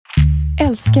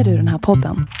Älskar du den här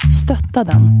podden?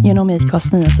 Stötta den genom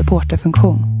IKAs nya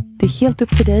supporterfunktion. Det är helt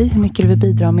upp till dig hur mycket du vill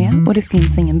bidra med och det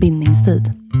finns ingen bindningstid.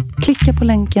 Klicka på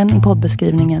länken i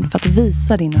poddbeskrivningen för att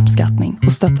visa din uppskattning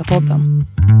och stötta podden.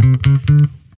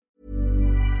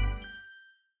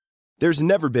 There's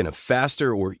never been a faster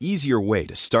or easier way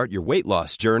to start your weight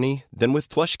loss journey than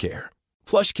with PlushCare.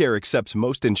 PlushCare accepts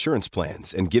most insurance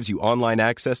plans and gives you online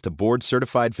access to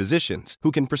board-certified physicians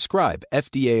who can prescribe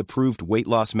FDA-approved weight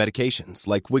loss medications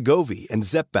like Wegovy and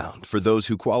Zepbound for those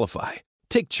who qualify.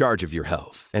 Take charge of your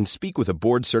health and speak with a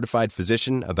board-certified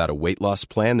physician about a weight loss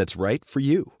plan that's right for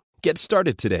you. Get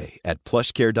started today at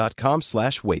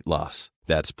plushcare.com/weightloss.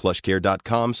 That's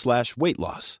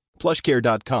plushcare.com/weightloss.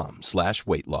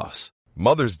 plushcare.com/weightloss.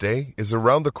 Mother's Day is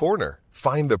around the corner.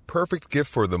 Find the perfect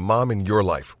gift for the mom in your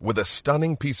life with a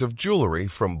stunning piece of jewelry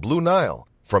from Blue Nile.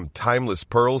 From timeless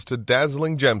pearls to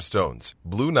dazzling gemstones,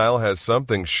 Blue Nile has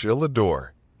something she'll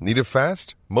adore. Need it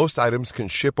fast? Most items can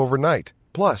ship overnight.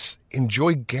 Plus,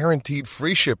 enjoy guaranteed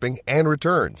free shipping and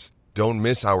returns. Don't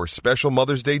miss our special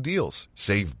Mother's Day deals.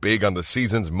 Save big on the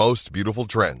season's most beautiful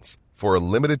trends. For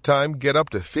a limited time, get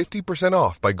up to 50%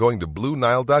 off by going to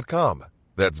BlueNile.com.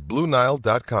 That's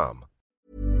BlueNile.com.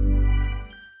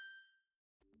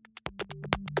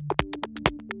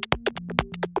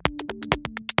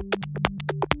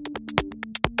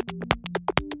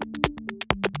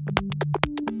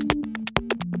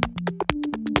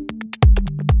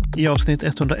 I avsnitt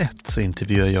 101 så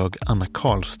intervjuar jag Anna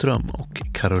Karlström och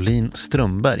Caroline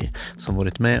Strömberg som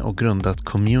varit med och grundat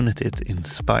communityt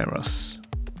Inspire Us.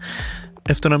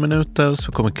 Efter några minuter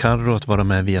så kommer Karo att vara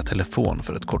med via telefon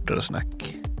för ett kortare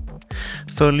snack.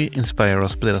 Följ Inspire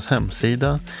Us på deras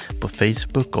hemsida, på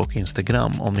Facebook och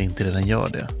Instagram om ni inte redan gör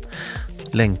det.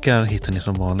 Länkar hittar ni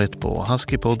som vanligt på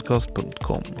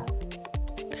huskypodcast.com.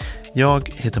 Jag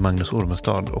heter Magnus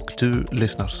Ormestad och du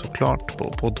lyssnar såklart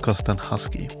på podcasten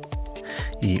Husky.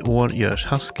 I år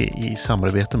görs Husky i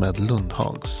samarbete med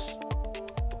Lundhags.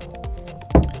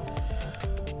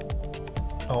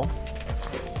 Ja,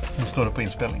 nu står det på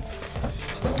inspelning.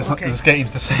 Det ska jag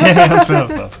inte säga egentligen.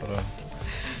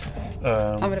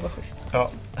 Ja, men det var schysst. Ja.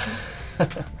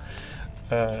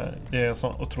 Det är en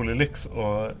sån otrolig lyx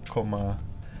att komma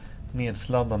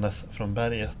nedsladdandes från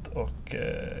berget och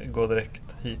gå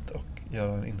direkt hit och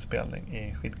göra en inspelning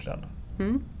i skidkläderna.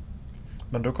 Mm.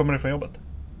 Men då kommer du från jobbet?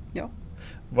 Ja.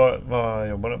 Vad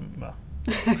jobbar du med?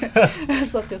 Jag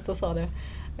satt just och sa det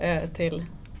till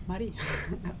Marie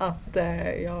att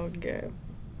jag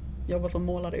jobbar som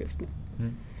målare just nu.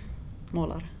 Mm.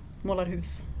 Målar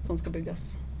hus som ska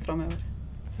byggas framöver.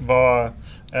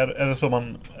 Är det så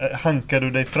man hankar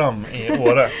du dig fram i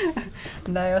Åre?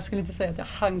 Nej, jag skulle inte säga att jag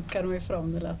hankar mig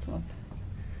fram. Det lät som att...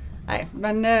 Nej,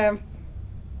 men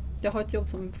jag har ett jobb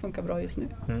som funkar bra just nu.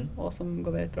 Mm. Och som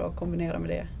går väldigt bra att kombinera med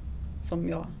det som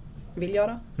jag vill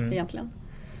göra egentligen.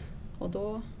 Och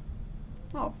då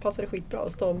passar det skitbra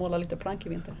att stå och måla lite plank i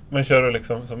vinter. Men kör du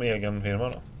liksom som egen firma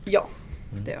då? Ja,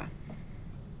 det gör jag.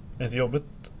 Är det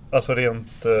jobbigt, alltså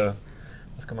rent...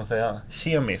 vad ska man säga,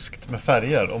 kemiskt med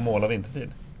färger och måla vintertid?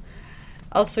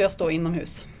 Alltså jag står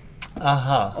inomhus.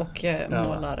 Aha. Och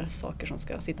målar saker som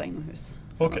ska sitta inomhus.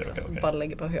 Okej. Bara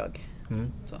lägger på hög.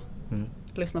 Så.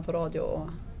 Lyssnar på radio och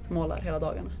målar hela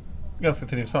dagarna. Ganska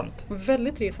trivsamt.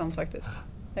 Väldigt trivsamt faktiskt.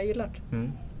 Jag gillar det.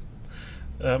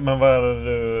 Men vad är det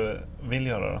du vill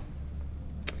göra då?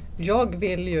 Jag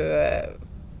vill ju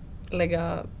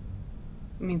lägga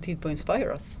min tid på Inspire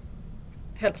Us.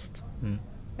 Helst.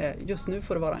 Just nu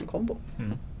får det vara en kombo.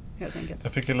 Helt enkelt.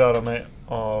 Jag fick ju lära mig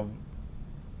av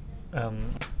en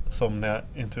som när jag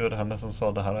intervjuade henne som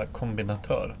sa det här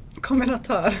kombinatör.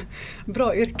 Kombinatör.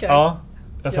 Bra yrke. Ja.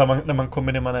 När man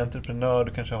kombinerar, man är entreprenör,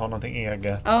 du kanske har någonting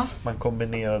eget. Ja. Man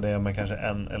kombinerar det med kanske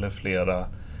en eller flera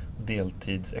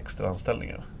deltids extra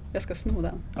anställningar. Jag ska sno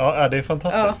den. Ja, det är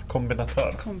fantastiskt. Ja.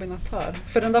 Kombinatör.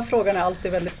 För den där frågan är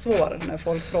alltid väldigt svår när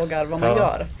folk frågar vad man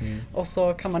gör. Och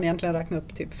så kan man egentligen räkna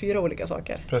upp typ 4 olika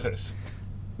saker. Precis.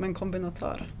 Men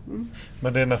kombinatör.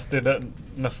 Men det är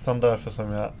nästan därför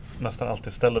som jag nästan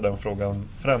alltid ställer den frågan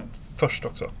först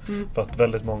också. För att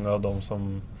väldigt många av dem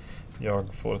som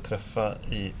jag får träffa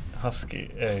i Husky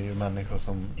är ju människor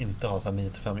som inte har så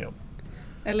 9-5 jobb.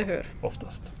 Eller hur?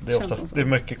 Oftast. Det är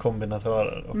mycket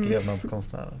kombinatörer och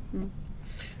levnadskonstnärer.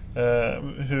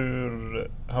 Hur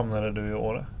hamnade du i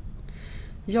Åre?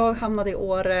 Jag hamnade i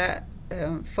Åre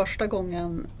första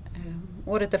gången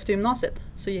året efter gymnasiet.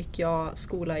 Så gick jag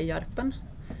skola i Järpen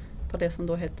på det som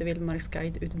då hette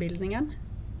Vildmarksguide-utbildningen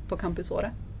på Campus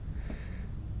Åre.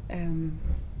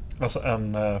 Alltså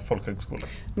en folkhögskola?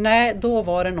 Nej, då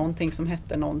var det någonting som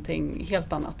hette någonting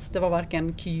helt annat. Det var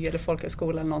varken KY eller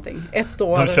folkhögskola eller någonting.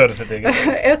 De körde sitt eget.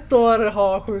 Ett år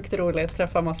ha sjukt roligt,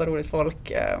 träffa massa roligt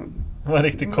folk. Det var en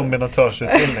riktig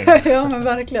kombinatörsutbildning. Ja, men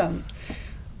verkligen.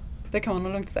 Det kan man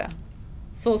nog lugnt säga.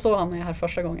 Så hamnade jag här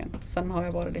första gången. Sen har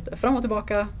jag varit lite fram och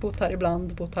tillbaka, bott här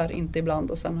ibland, bott här inte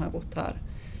ibland och sen har jag bott här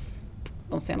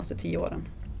de senaste 10 åren.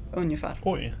 Ungefär.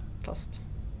 Oj. Fast,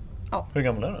 ja. Hur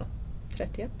gammal är du?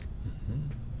 31.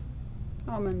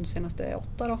 Ja, men senaste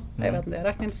 8 då. Jag vet inte, jag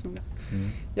räknar inte så noga.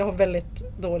 Jag har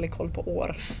väldigt dålig koll på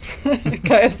år.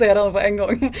 Kan jag säga det på en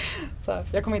gång. Så här,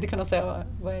 jag kommer inte kunna säga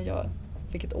vad jag gör,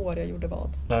 vilket år jag gjorde vad.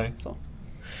 Nej. Så.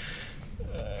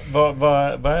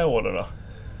 Vad är året då?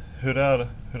 Hur är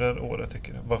året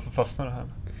tycker du? Varför fastnar du här?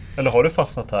 Eller har du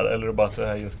fastnat här eller är det bara att du är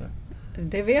här just nu?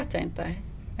 Det vet jag inte.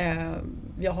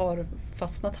 Jag har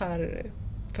fastnat här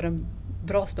för en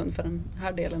bra stund för den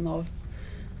här delen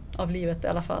av livet i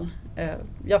alla fall.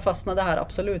 Jag fastnade här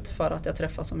absolut för att jag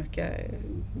träffade så mycket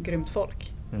grymt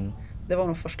folk. Det var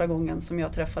nog första gången som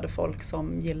jag träffade folk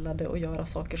som gillade att göra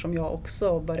saker som jag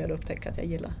också började upptäcka att jag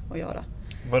gillar att göra.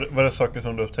 Var det saker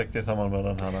som du upptäckte i samband med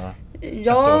den här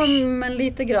Ja, men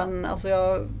lite grann. Alltså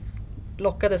jag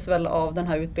lockades väl av den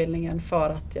här utbildningen för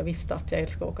att jag visste att jag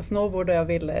älskar att åka snowboard och jag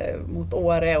ville mot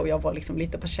Åre och jag var liksom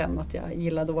lite på känn att jag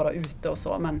gillade att vara ute och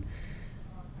så. Men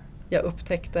jag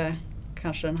upptäckte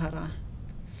kanske den här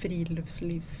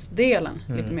friluftslivsdelen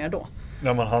lite mer då.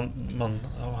 Ja, man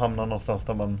hamnar någonstans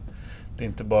där det är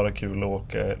inte bara kul att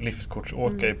åka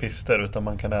livskortsåka i pister utan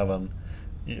man kan även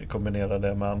kombinera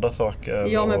det med andra saker.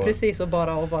 Ja, men precis, och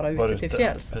bara vara ute till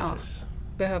fjälls. Ja.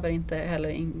 Behöver inte heller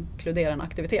inkludera en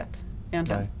aktivitet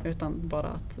egentligen. Nej. Utan bara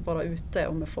att vara ute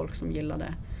och med folk som gillar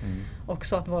det.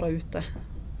 Också att vara ute.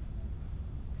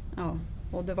 Ja,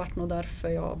 och det var nog därför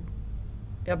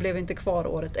jag blev inte kvar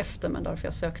året efter, men därför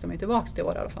jag sökte mig tillbaka till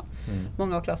Åre i alla fall.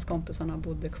 Många av klasskompisarna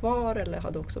bodde kvar eller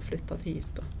hade också flyttat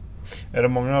hit. Är det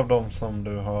många av dem som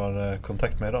du har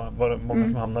kontakt med idag? Var det många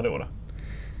som hamnade i Åre?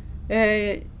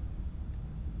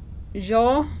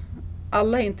 Ja,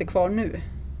 alla är inte kvar nu.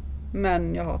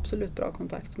 Men jag har absolut bra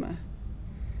kontakt med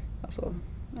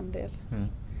en del.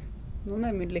 Någon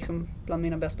är liksom bland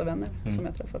mina bästa vänner som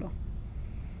jag träffar då.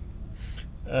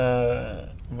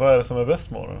 Vad är det som är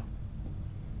bäst med Åre?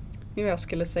 Jag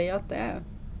skulle säga att det är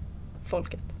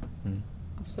folket.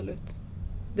 Absolut.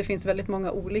 Det finns väldigt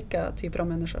många olika typer av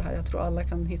människor här. Jag tror alla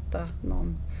kan hitta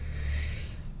någon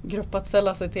grupp att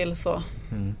ställa sig till så.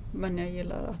 Men jag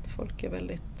gillar att folk är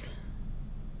väldigt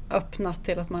öppna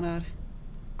till att man är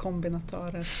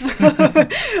kombinatörer.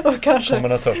 Och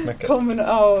kanske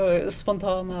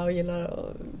spontana och gillar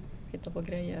att hitta på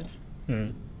grejer.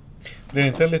 Det är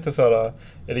inte lite så här,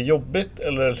 är det jobbigt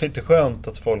eller är det lite skönt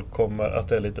att folk kommer, att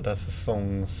det är lite där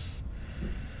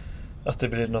att det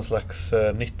blir någon slags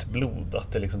nytt blod,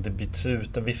 att det liksom det byts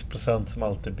ut en viss procent som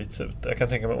alltid byts ut. Jag kan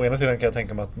tänka mig, å ena sidan kan jag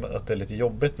tänka mig att det är lite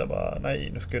jobbigt när bara,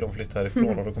 nej, nu ska ju de flytta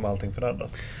härifrån och då kommer allting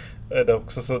förändras. Det är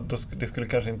också så, det skulle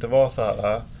kanske inte vara så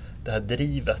här det här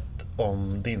drivet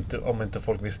om inte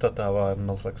folk visste att det här var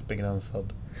någon slags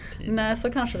begränsad tid. Nej,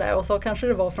 så kanske det är. Och så kanske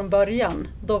det var från början.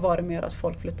 Då var det mer att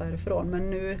folk flyttar härifrån. Men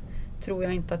nu tror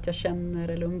jag inte att jag känner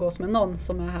eller umgås med någon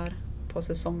som är här på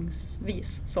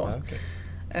säsongsvis. Så. Okay.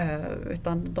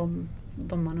 Utan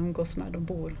de man umgås med, de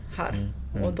bor här.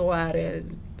 Och då är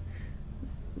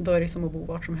det som att bo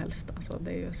vart som helst. Alltså,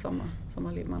 det är ju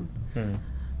samma liv man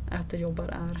äter,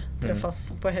 jobbar,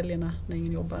 träffas på helgerna när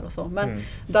ingen jobbar och så. Men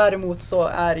däremot så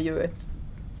är ju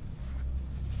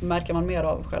märker man mer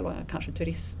av själva kanske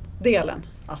turistdelen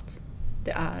att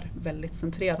det är väldigt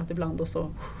centrerat ibland och så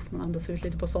man andas ut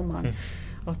lite på sommaren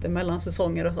och att det är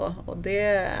mellansäsonger och så. Och det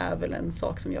är väl en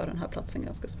sak som gör den här platsen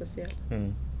ganska speciell.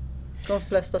 De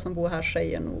flesta som bor här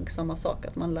säger nog samma sak,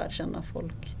 att man lär känna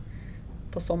folk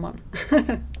på sommaren.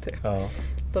 Typ. Ja.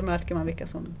 Då märker man vilka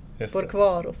som bor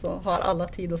kvar och så har alla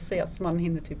tid att ses. Man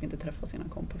hinner typ inte träffa sina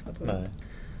kompisar på vintern.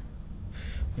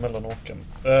 Mellanåken.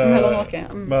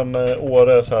 Men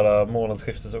Åre är så här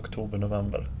månadsskiftet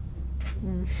oktober-november.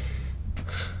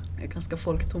 Det är ganska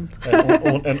folktomt.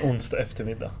 En onsdag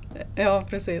eftermiddag. Ja,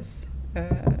 precis.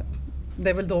 Det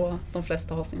är väl då de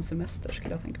flesta har sin semester,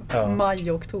 skulle jag tänka. Ja.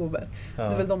 Maj och oktober. Ja.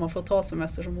 Det är väl då man får ta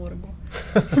semester som Åre går.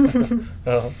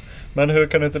 Ja. Men hur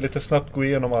kan du inte lite snabbt gå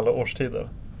igenom alla årstider?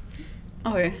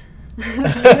 Oj.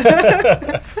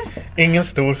 Ingen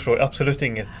stor fråga, absolut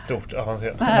inget stort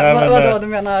avancerat. Vadå du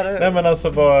menar? Nej, men alltså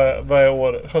vad är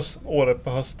Åre på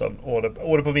hösten?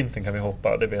 Åre på vintern kan vi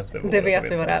hoppa, det vet vi. Det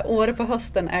vet vi vad det är. Åre på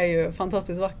hösten är ju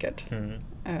fantastiskt vackert.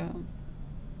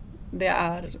 Det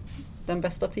är den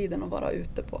bästa tiden att vara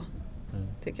ute på,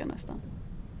 tycker jag nästan.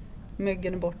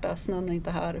 Myggen är borta, snön är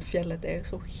inte här, fjället är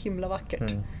så himla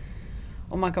vackert.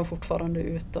 Och man kan fortfarande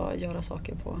ut och göra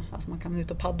saker alltså man kan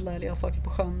ut och paddla eller göra saker på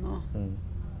sjön och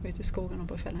ut i skogen och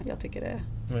på fjällen. Jag tycker det är...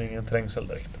 Men ingen trängsel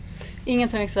direkt? Ingen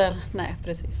trängsel, nej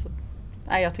precis.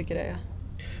 Nej, jag tycker det är...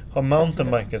 Har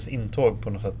mountainbikers intåg på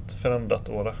något sätt förändrat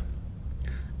Åre?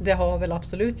 Det har väl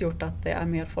absolut gjort att det är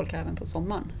mer folk även på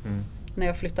sommaren. När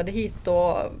jag flyttade hit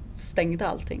då stängde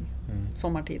allting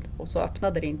sommartid. Och så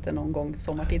öppnade det inte någon gång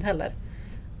sommartid heller.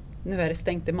 Nu är det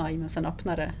stängt i maj men sen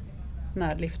öppnar det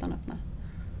när liften öppnar.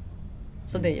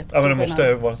 Så det är jättestor skillnad. Ja, men det måste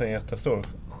ju vara en jättestor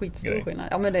skitstor skillnad.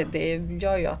 Ja, men det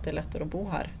gör ju att det är lättare att bo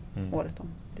här året om.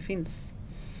 Det finns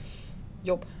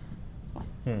jobb.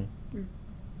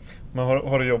 Men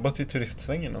har du jobbat i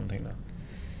turistsvängen någonting där?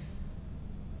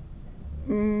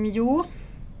 Jo.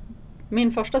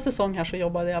 Min första säsong här så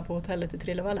jobbade jag på hotellet i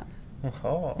Trillevallen.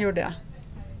 Jaha. Gjorde jag.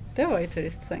 Det var i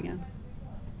turistsvängen.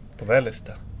 På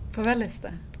Vällista? På Vällista,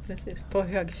 precis. På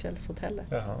Högfjällshotellet.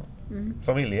 Jaha.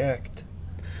 Familjeägt?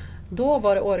 Då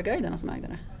var det Åreguiderna som ägde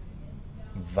det.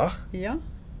 Va? Ja.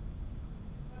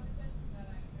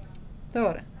 Det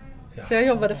var det. Jaha. Så jag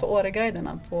jobbade för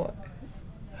Åreguiderna på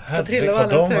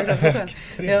Trillevallens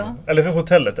högfjällshotell. Ja. Eller för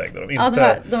hotellet ägde de? Inte...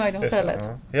 Ja, de ägde hotellet.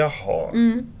 Jaha. Jag har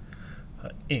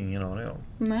ingen aning om.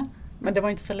 Nej, men det var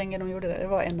inte så länge de gjorde det. Det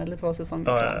var 1 eller 2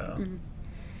 säsonger. Ja.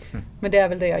 Men det är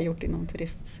väl det jag har gjort inom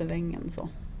turistsvängen. Så.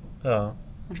 Ja.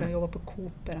 Kanske jag jobbar på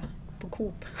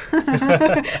Coop.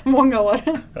 Många år.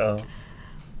 Ja.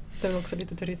 Det var också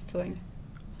lite turistsväng.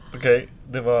 Okej,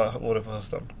 det var Åre på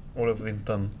hösten. Åre på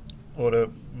vintern.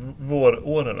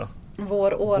 Våråre då?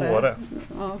 Våråre.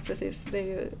 Ja, precis. Det är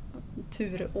ju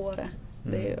turåre.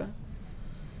 Det är ju...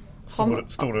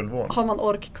 Storulvån. Har man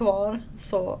ork kvar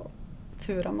så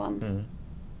turar man.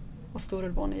 Och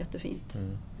Storulvån är jättefint.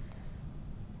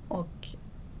 Och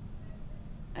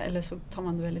eller så tar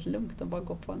man det väldigt lugnt och bara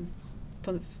går på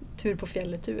en tur på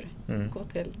fjälletur. Gå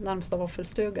till närmsta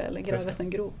våffelstuga eller gräva sig en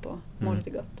grop och må lite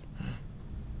gott.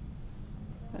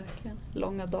 Verkligen.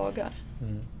 Långa dagar.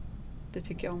 Det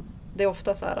tycker jag om. Det är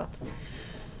ofta så här att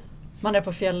man är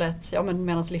på fjället,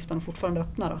 medan liften fortfarande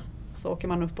öppnar då. Så åker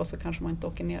man upp och så kanske man inte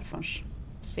åker ner förrän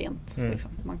sent.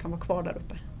 Liksom. Man kan vara kvar där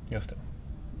uppe. Just det.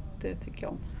 Det tycker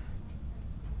jag om.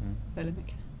 Väldigt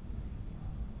mycket.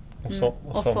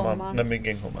 Och sommaren när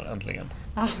myggen kommer äntligen.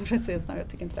 Ja, precis. Jag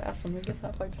tycker inte det är så mycket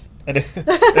här faktiskt.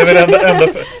 Det är väl ända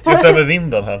just det med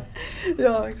vinden här.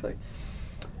 Ja, exakt.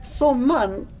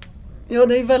 Sommaren, ja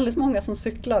det är väldigt många som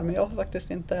cyklar men jag har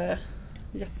faktiskt inte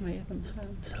gett mig den här.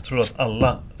 Jag tror att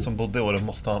alla som bodde i Åre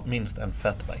måste ha minst en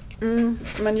fatbike.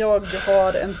 Men jag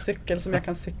har en cykel som jag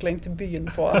kan cykla in till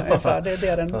byn på ungefär. Det är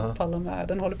det den pallar med.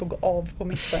 Den håller på att gå av på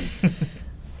mitten.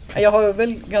 Jag har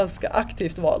väl ganska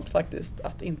aktivt valt faktiskt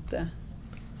att inte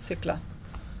cykla.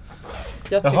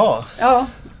 Jaha. Ja,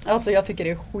 alltså jag tycker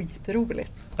det är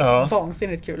skitroligt. Ja.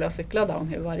 Vansinnigt kul att cykla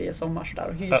downhill varje sommar så där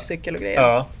och hyr cykel och grejer.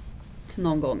 Ja.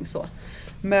 Någon gång så.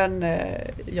 Men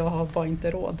jag har bara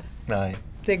inte råd. Nej.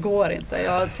 Det går inte.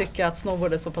 Jag tycker att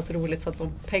snowboard är så pass roligt så att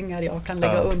de pengar jag kan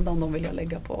lägga undan de vill jag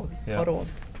lägga på ha råd.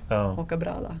 Åka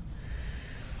bräda.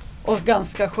 Och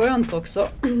ganska skönt också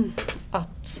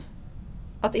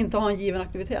att inte ha en given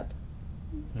aktivitet.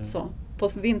 Så på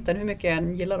vintern, hur mycket jag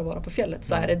än gillar att vara på fjället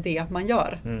så är det man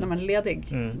gör när man är ledig.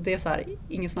 Det är så här,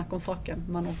 inget snack om saken.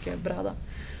 Man åker bräda.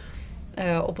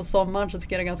 Och på sommaren så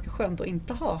tycker jag det är ganska skönt att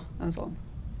inte ha en sån.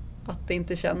 Att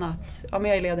inte känna att jag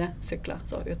är ledig, cykla.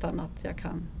 Så, utan att jag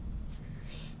kan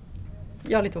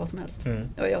göra lite vad som helst.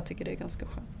 Och jag tycker det är ganska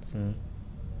skönt.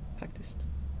 Faktiskt.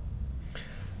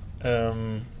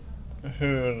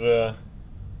 Hur...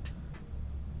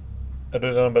 Du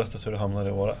har redan berättat hur du hamnade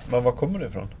i Åre. Men var kommer du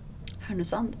ifrån?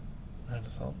 Härnösand.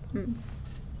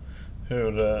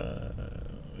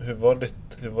 Hur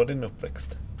var din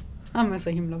uppväxt? Ja, men så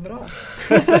himla bra.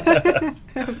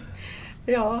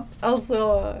 Ja,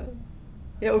 alltså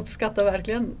jag uppskattar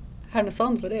verkligen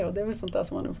Härnösand för det. Och det är väl sånt där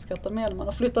som man uppskattar mer när man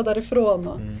har flyttat därifrån.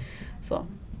 Och så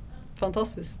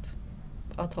fantastiskt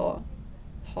att ha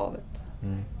havet.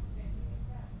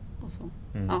 Och så.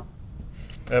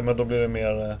 Ja, men då blir det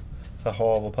mer så här,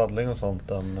 hav och paddling och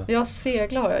sånt än... Ja,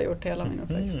 segla har jag gjort hela min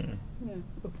uppväxt. Jag är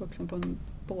uppvuxen på en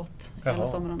båt hela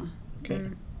somrarna. Okay.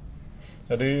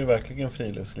 Ja, det är ju verkligen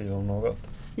friluftsliv om något.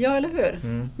 Ja, eller hur?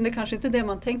 Men det är kanske inte det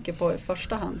man tänker på i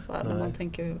första hand så här, när man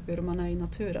tänker hur man är i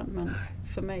naturen. Men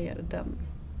för mig är det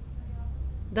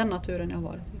den naturen jag har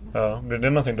varit i. Ja, blir det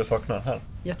någonting du saknar här?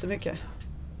 Jättemycket.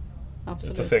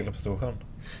 Absolut. Ut och segla på Storsjön?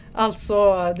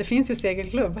 Alltså, det finns ju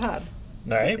segelklubb här.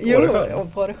 Nej, på Jo, Åresjön.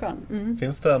 och på Åresjön. Mm.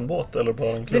 Finns det en båt eller bara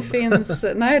en klubb?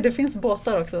 Det finns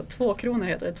båtar också. 2 kronor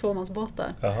heter det, 2-mansbåtar.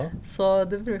 Jaha. Så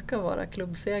det brukar vara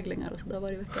klubbseglingar och så där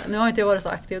varje vecka. Nu har inte jag varit så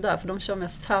aktiv där för de kör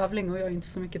mest tävling och jag är inte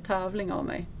så mycket tävling av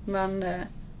mig. Men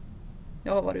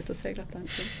jag har varit ute och seglat där.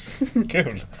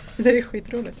 Kul. Det är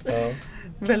skitroligt. Ja.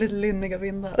 Väldigt lynniga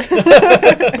vindar.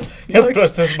 Helt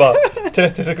plötsligt så bara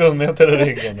 30 sekundmeter i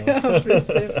ryggen. Ja,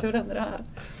 precis. Hur händer det här?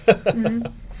 Mm.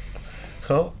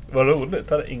 Ja, vad roligt.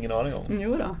 Det hade jag ingen aning om.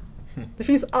 Jo då. Det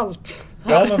finns allt.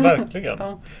 Ja, men verkligen.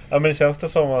 Ja. Ja, men känns det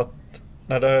som att...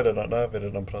 Nej, det har vi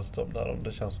redan pratat om där. Om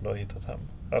det känns som du har hittat hem.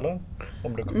 Eller?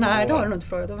 Om du Nej, det har du nog inte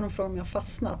frågat. Det var nog frågan om jag har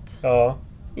fastnat. Ja.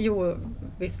 Jo,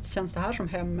 visst känns det här som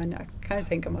hem, men jag kan ju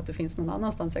tänka mig att det finns någon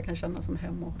annanstans jag kan känna som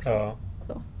hem också. Ja.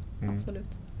 Så, Mm.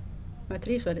 absolut. Men jag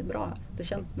trivs väldigt bra här. Det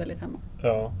känns väldigt hemma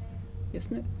Ja.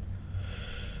 just nu.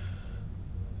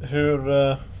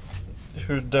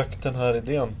 Hur dök den här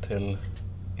idén till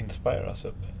Inspire Us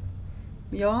upp?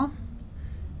 Ja,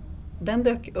 den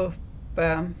dök upp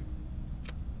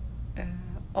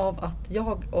av att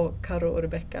jag och Karo och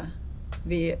Rebecca,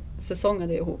 vi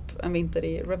säsongade ihop en vinter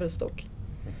i Revelstoke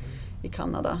i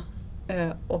Kanada.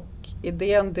 Och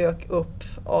idén dök upp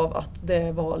av att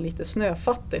det var lite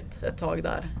snöfattigt ett tag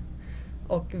där.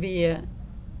 Och vi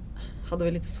hade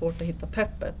väl lite svårt att hitta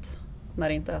peppet när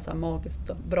det inte är så här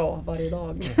magiskt bra varje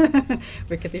dag.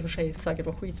 Vilket i och för sig säkert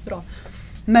var skitbra.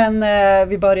 Men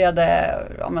vi började,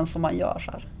 som man gör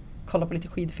så här, kolla på lite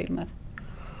skidfilmer.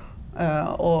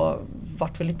 Och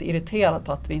vart väl lite irriterad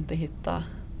på att vi inte hittade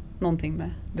någonting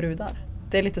med brudar.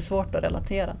 Det är lite svårt att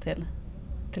relatera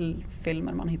till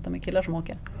filmer man hittar med killar som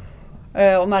åker.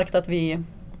 Och märkte att vi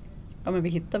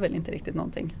hittar väl inte riktigt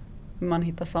någonting. Man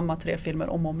hittar samma 3 filmer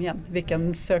om och om igen.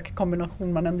 Vilken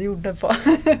sökkombination man ändå gjorde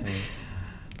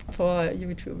på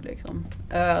YouTube liksom.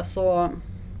 Så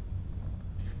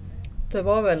det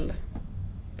var väl,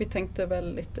 vi tänkte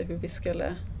väl lite hur vi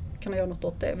skulle kunna göra något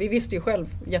åt det. Vi visste ju själv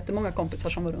jättemånga kompisar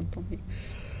som var runt om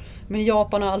i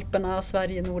Japan och Alperna,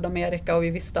 Sverige, Nordamerika, och vi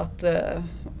visste att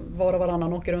var och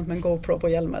varannan åker runt med en GoPro på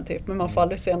hjälmen typ. Men man får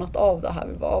aldrig se något av det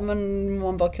här. Men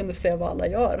man bara kunde se vad alla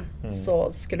gör.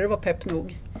 Så skulle det vara pepp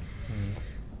nog.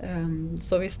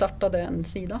 Så vi startade en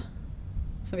sida.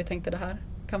 Så vi tänkte det här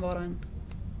kan vara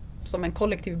som en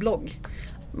kollektiv blogg.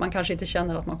 Man kanske inte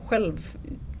känner att man själv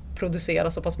producerar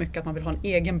så pass mycket att man vill ha en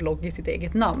egen blogg i sitt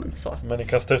eget namn. Så. Men ni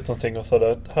kastade ut någonting och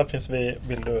sa att här finns vi,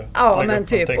 vill du ja, lägga men upp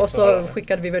typ. Och så här?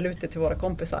 skickade vi väl ut det till våra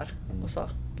kompisar och sa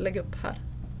lägg upp här.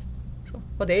 Så.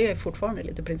 Och det är fortfarande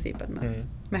lite principen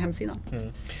med hemsidan.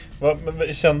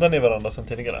 Men kände ni varandra sedan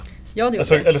tidigare? Ja, det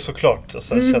alltså, gjorde eller såklart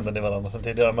kände ni varandra sedan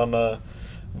tidigare. Men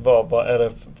vad är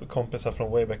det kompisar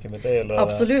från way back in the day? Eller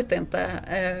absolut inte.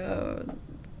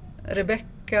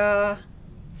 Rebecca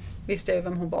visste jag ju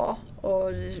vem hon var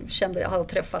och kände jag hade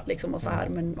träffat liksom och så här,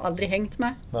 men aldrig hängt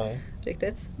med. Nej.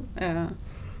 Riktigt.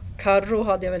 Karo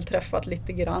hade jag väl träffat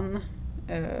lite grann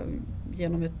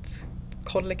genom ett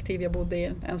kollektiv jag bodde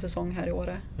i en säsong här i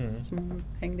Åre som hon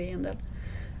hängde i en del.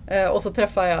 Och så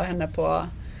träffade jag henne på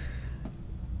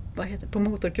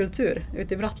Motorkultur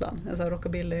ute i Brattland, en sån här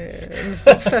rockabilly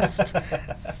musikfest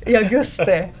i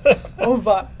augusti. Och hon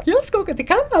bara, jag ska åka till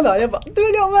Kanada. Jag bara, du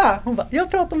vill jag med? Hon bara,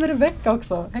 jag pratar med Rebecca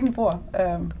också, häng på.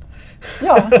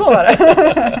 Ja, så var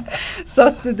det. Så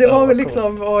att det var väl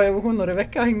liksom, och hon och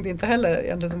Rebecca hängde inte heller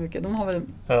egentligen så mycket. De har väl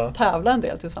tävlat en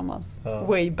del tillsammans,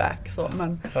 way back. Så.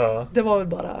 Men det var väl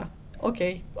bara,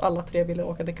 okej, alla 3 ville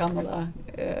åka till Kanada.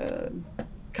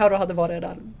 Karo hade varit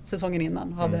där säsongen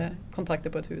innan, hade kontakter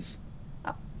på ett hus.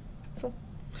 Ja, så.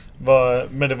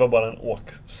 Men det var bara en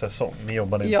åksäsong, ni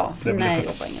jobbade inte? Ja, det nej,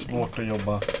 lite svårt att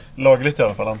jobba lagligt i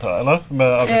alla fall, antar jag, eller? Med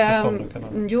arbetstillstånd?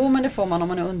 Jo, men det får man om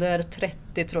man är under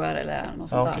 30 tror jag, eller något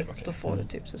sånt där. Okay. Då får du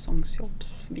typ säsongsjobb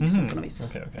visum på något vis.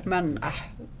 Okay. Men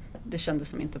det kändes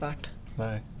som inte värt.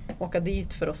 Nej. Åka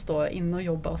dit för att stå in och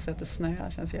jobba och se att det snö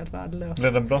känns helt värdelöst.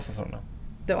 Blev det en bra säsong då?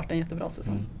 Det var en jättebra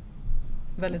säsong.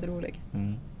 Väldigt rolig.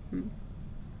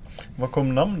 Var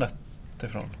kom namnet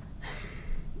ifrån?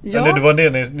 Ja. Eller det var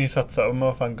det ni satsade om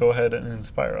man fan go ahead and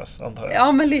inspire us, antar jag.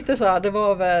 Ja, men lite så här, det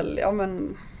var väl,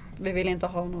 vi vill inte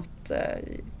ha något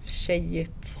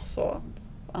tjejigt så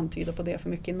antyda på det för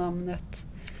mycket i namnet.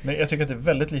 Nej, jag tycker att det är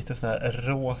väldigt lite såna här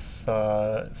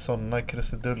rosa såna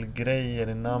krusidullgrejer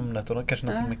i namnet och kanske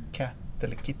någonting med cat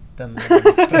eller kitten.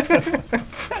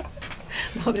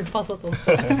 Det hade ju passat oss.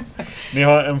 Ni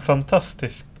har en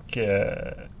fantastisk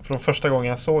från första gången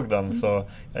jag såg den så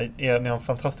ni har en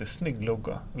fantastiskt snygg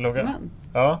logga. Men,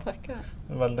 ja. Tackar.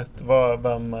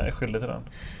 Vem är skyldig till den?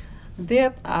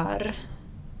 Det är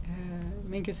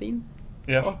min kusin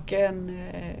Ja. Och en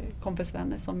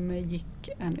kompisvän som gick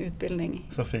en utbildning.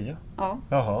 Sofia? Ja.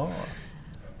 Jaha.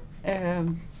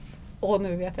 Och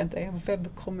nu vet jag inte,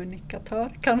 webbkommunikatör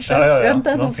kanske. Ja, Jag vet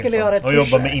inte, de skulle göra ett projekt. Och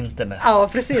jobba med internet. Ja,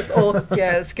 precis. Och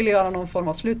skulle göra någon form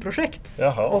av slutprojekt.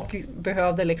 Jaha. Och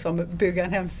behövde liksom bygga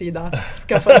en hemsida,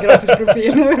 skaffa en grafisk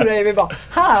profil. Nu är vi bara,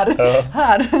 här.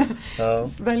 Ja.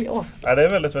 Välj oss. Ja, det är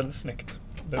väldigt, väldigt snyggt.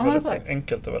 Det är väldigt tack.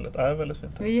 enkelt och väldigt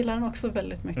fint. Vi gillar den också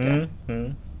väldigt mycket.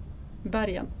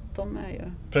 Bergen, de är ju...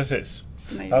 Precis.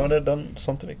 De är ju Ja, men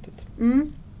sånt är viktigt.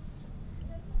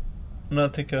 Men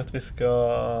jag tycker att vi ska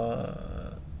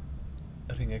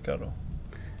ringa Karo.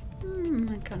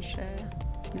 Men kanske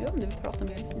nu om du vill prata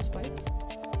med Inspire.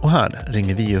 Och här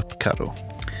ringer vi upp Karo.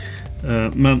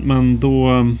 Men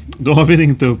då har vi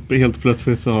ringt upp, helt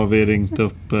plötsligt så har vi ringt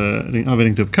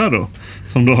upp Karo,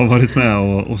 som då har varit med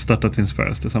och startat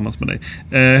Inspires tillsammans med dig.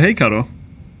 Hej Karo.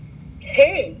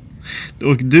 Hej.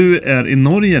 Och du är i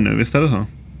Norge nu, visst är det så?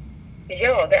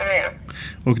 Ja, det är jag.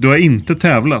 Och du har inte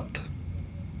tävlat?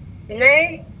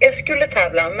 Nej, jag skulle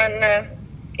tävla, men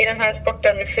i den här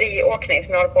sporten friåkning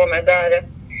som jag håller på med,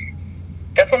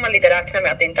 där får man lite räkna med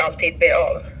att det inte alltid blir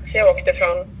av. Så jag åkte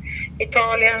från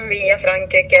Italien via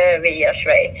Frankrike, via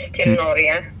Schweiz till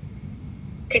Norge.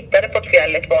 Tittade på ett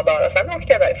fjäll i 2 dagar och sen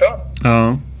åkte jag därifrån.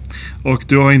 Ja, och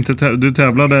du har inte du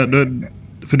tävlade,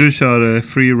 för du kör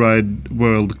Freeride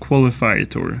World Qualifier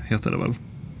Tour, heter det väl?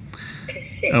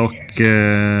 Precis. Och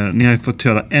ni har ju fått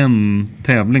köra en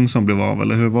tävling som blev av,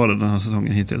 eller hur var det den här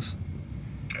säsongen hittills?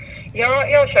 Ja,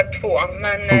 jag har kört 2,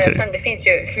 men Okay. sen det finns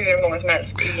ju hur många som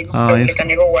helst i olika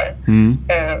nivåer.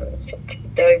 Så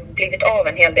det har blivit av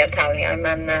en hel del tävlingar,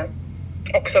 men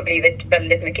också blivit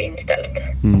väldigt mycket inställt.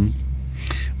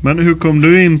 Men hur kom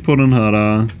du in på den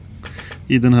här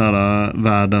i den här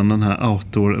världen, den här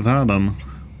outdoor-världen?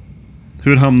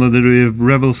 Hur hamnade du i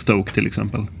Revelstoke till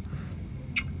exempel?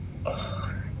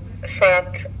 För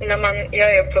att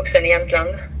jag är uppvuxen i Jämtland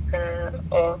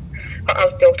och har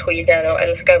alltid åkt skidor och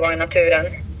älskar att vara i naturen.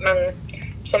 Men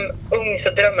som ung så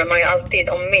drömmer man ju alltid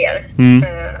om mer.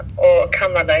 Och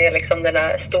Kanada är liksom det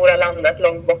där stora landet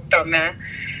långt borta med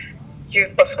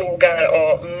djupa skogar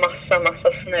och massa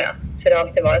snö. Så det har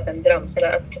alltid varit en dröm så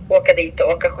att åka dit och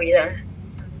åka skidor.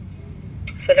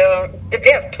 Så det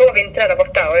blev 2 vintrar där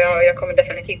borta och jag kommer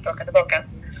definitivt åka tillbaka.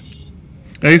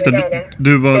 Ja, just det.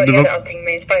 Du var allting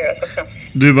med Inspires också.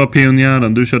 Du var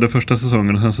pionjären, du körde första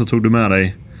säsongen och sen så tog du med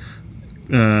dig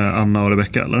Anna och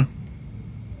Rebecca, eller?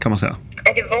 Kan man säga.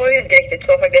 Nej, det var ju inte riktigt så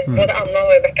faktiskt. Både Anna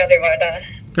och Rebecca hade varit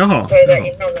där. Jaha.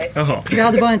 Vi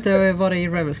hade bara inte varit i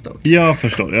Revelstoke. Jag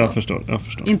förstår.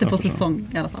 Inte på säsong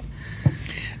i alla fall.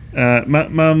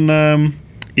 Men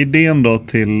idén då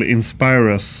till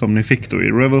Inspires som ni fick då i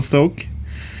Revelstoke,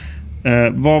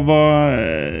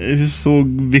 hur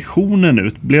såg visionen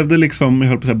ut? Blev det liksom, jag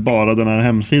höll på att säga, bara den här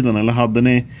hemsidan, eller hade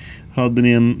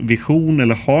ni en vision,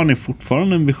 eller har ni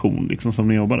fortfarande en vision liksom som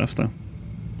ni jobbar efter?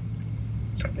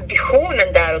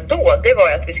 Visionen där och då, det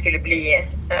var att vi skulle bli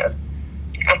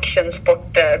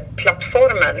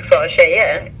actionsportplattformen för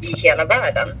tjejer i hela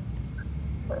världen.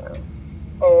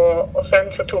 Och sen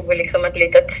så tog vi liksom ett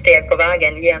litet steg på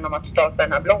vägen genom att starta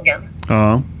den här bloggen.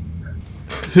 Ja.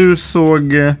 Hur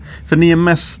för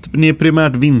ni är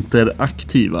primärt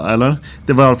vinteraktiva, eller?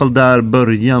 Det var i alla fall där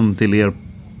början till er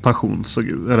passion såg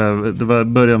ut, eller det var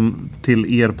början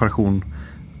till er passion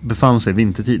befann sig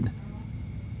vintertid.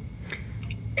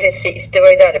 Precis, det var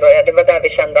ju där det började. Det var där vi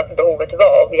kände att behovet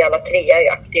var, och vi alla 3 är ju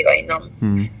aktiva inom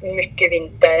mycket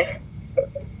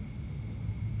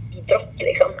vinteridrott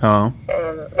liksom. Ja.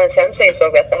 Men sen så insåg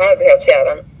vi att det här behövs ju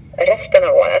även resten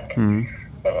av året.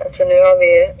 Så nu har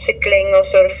vi cykling och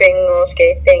surfing och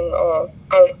skating och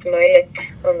allt möjligt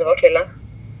under vårt lilla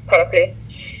paraply.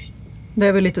 Det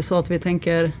är väl lite så att vi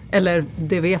tänker, eller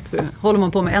det vet vi, håller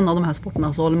man på med en av de här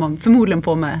sporterna så håller man förmodligen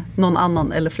på med någon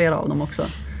annan eller flera av dem också.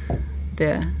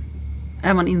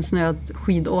 Är man insnöad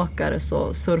skidåkare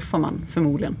så surfar man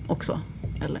förmodligen också,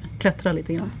 eller klättrar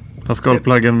lite grann. Har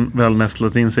skalplaggen väl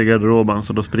nästlat in sig i garderoben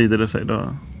så då sprider det sig. Det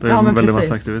är en väldigt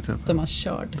massa aktivitet. Då är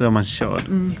man körd.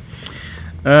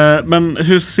 Men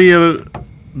hur ser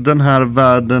den här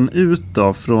världen ut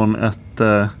då från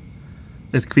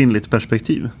ett kvinnligt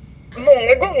perspektiv?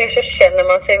 Många gånger så känner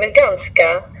man sig väl ganska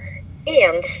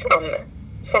ensam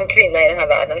som kvinna i den här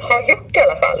världen. Har gjort det i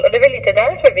alla fall. Och det är väl lite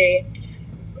därför vi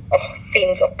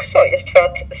finns också. Just för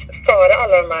att föra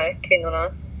alla de här kvinnorna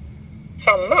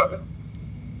samman.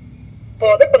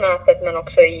 Både på nätet men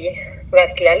också i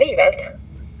verkliga livet.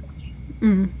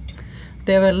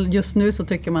 det är väl just nu så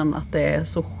tycker man att det är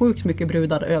så sjukt mycket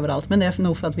brudar överallt. Men det är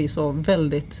nog för att vi är så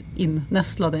väldigt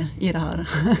innästlade i det här.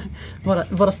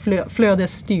 Våra flöde är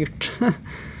styrt.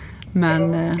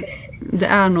 Men det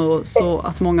är nog så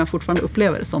att många fortfarande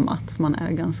upplever det som att man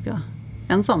är ganska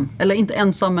ensam. Eller inte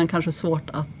ensam, men kanske svårt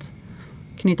att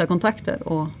knyta kontakter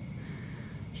och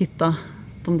hitta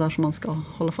de där som man ska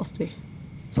hålla fast vid.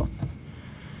 Så.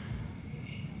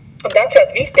 Och där tror jag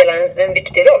att vi spelar en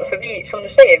viktig roll. För vi, som du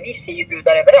säger, vi ser ju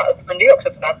brudar överallt. Men det är också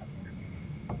för att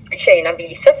tjejerna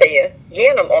visar sig ju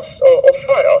genom oss och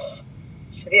för oss.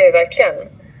 Så vi har ju verkligen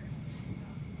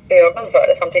ögon för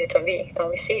det, samtidigt som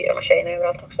vi ser ju de här tjejerna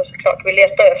överallt också, såklart. Vi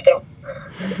letar efter dem.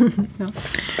 Ja.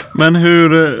 Men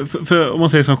hur, för om man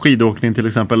säger som skidåkning till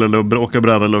exempel, eller åka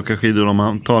bräda eller åka skidor, om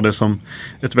man tar det som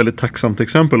ett väldigt tacksamt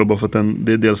exempel, och bara för att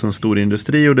det är dels en stor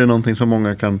industri och det är någonting som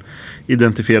många kan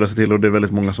identifiera sig till, och det är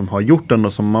väldigt många som har gjort den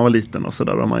och som man var liten och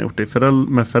sådär, och man har gjort det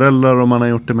med föräldrar och man har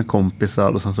gjort det med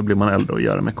kompisar, och sen så blir man äldre och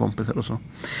gör det med kompisar och så.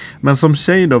 Men som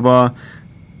tjej då, vad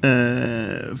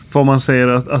får man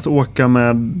säga att åka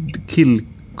med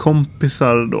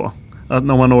killkompisar då, att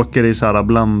när man åker i så här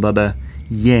blandade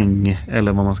gäng,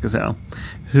 eller vad man ska säga,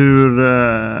 hur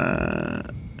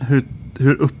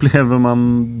upplever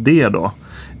man det då?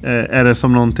 Är det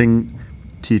som någonting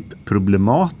typ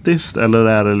problematiskt, eller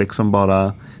är det liksom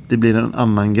bara, det blir en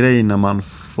annan grej när man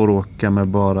får åka med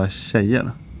bara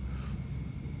tjejer?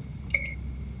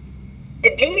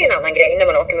 Det blir en annan grej när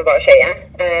man åker med bara tjejer.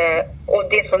 Och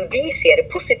det som vi ser är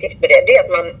positivt med det är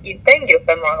att man i den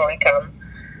gruppen många gånger kan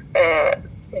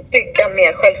bygga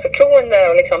mer självförtroende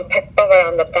och liksom peppa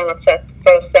varandra på ett annat sätt,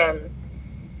 för att sen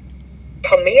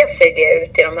ta med sig det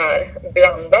ut i de här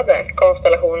blandade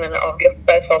konstellationerna av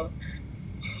grupper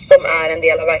som är en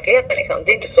del av verkligheten. Liksom. Det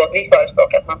är inte så att vi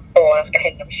förespråkar att man bara ska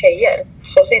hänga med tjejer.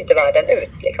 Så ser inte världen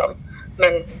ut. Liksom.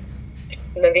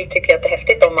 Men vi tycker att det är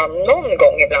häftigt om man någon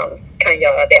gång ibland kan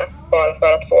göra det, bara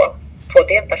för att få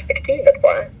det perspektivet på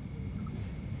det.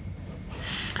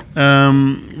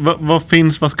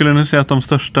 Vad skulle ni säga att de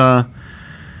största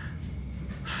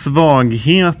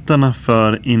svagheterna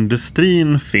för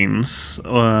industrin finns?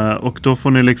 Och då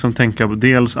får ni liksom tänka på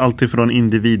dels alltifrån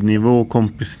individnivå,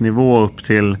 kompisnivå upp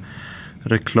till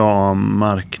reklam,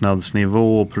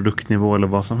 marknadsnivå, produktnivå eller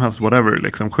vad som helst, whatever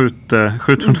liksom.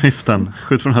 Skjut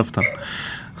från höften.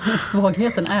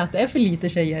 Svagheten är att det är för lite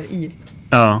tjejer i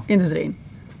industrin.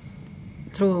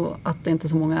 Jag tror att det inte är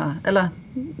så många, eller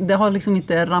det har liksom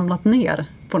inte ramlat ner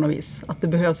på något vis, att det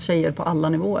behövs tjejer på alla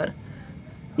nivåer.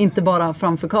 Inte bara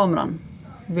framför kameran,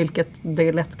 vilket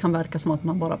det lätt kan verka som att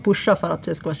man bara pushar för att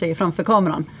det ska vara tjejer framför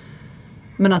kameran.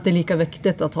 Men att det är lika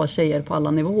viktigt att ha tjejer på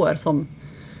alla nivåer, som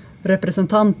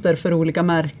representanter för olika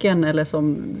märken eller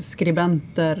som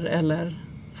skribenter eller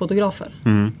fotografer.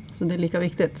 Så det är lika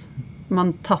viktigt.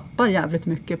 Man tappar jävligt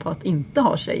mycket på att inte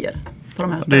ha tjejer på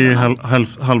de här ställena. Det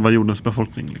är halva jordens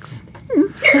befolkning liksom.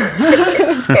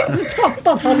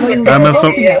 Tappat halva jordens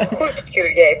befolkning. Det är en sjukt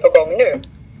kul grej på gång nu.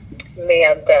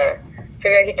 För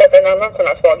vi har hittat en annan sån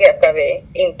här svaghet där vi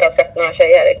inte har sett några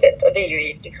tjejer riktigt. Och det är ju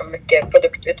liksom mycket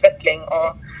produktutveckling och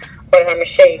det här med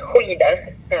tjejskidor.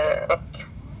 Att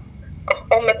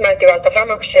om ett märke vill ta fram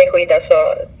en tjejskida så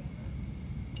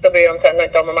bryr de sig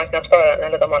inte om att marknadsföra den,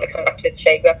 eller de har liksom lagt lite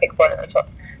tjejgrafik på den eller så.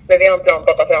 Men vi har en plan på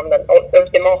att ta fram den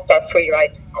ultimata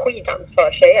freeride-skidan för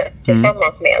tjejer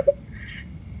tillsammans med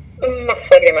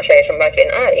massa grymma tjejer som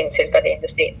verkligen är insyltade i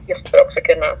industrin, just för att också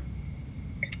kunna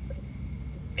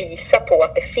visa på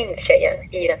att det finns tjejer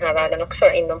i den här världen också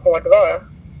inom hårdvara.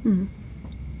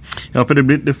 Ja, för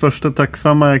det första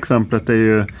tacksamma exemplet är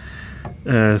ju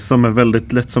som är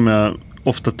väldigt lätt, som jag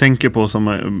ofta tänker på, som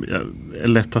är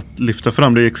lätt att lyfta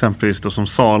fram. Det är exempelvis då som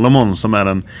Salomon, som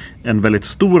är en väldigt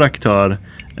stor aktör,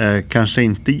 kanske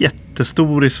inte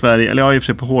jättestor i Sverige, eller i och för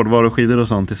sig på hårdvaror och skidor och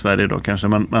sånt i Sverige då kanske,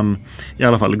 men i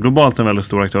alla fall globalt en väldigt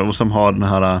stor aktör, och som har den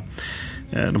här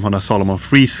de har den här Salomon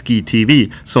Free Ski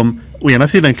TV, som å ena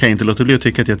sidan kan jag inte låta bli att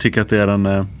tycka att det är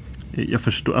en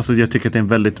jag tycker att det är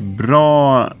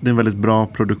en väldigt bra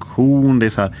produktion. Det är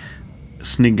så här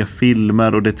snygga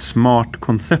filmer, och det är ett smart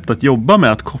koncept att jobba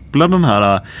med, att koppla den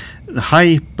här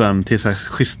hypen till så här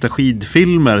schyssta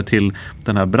skidfilmer till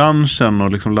den här branschen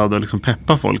och liksom ladda och liksom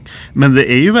peppa folk. Men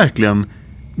det är ju verkligen,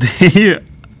 det är ju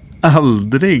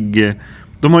aldrig,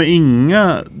 de har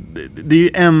inga, det är ju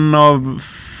en av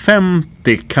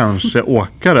 50 kanske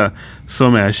åkare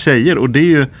som är tjejer, och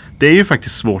det är ju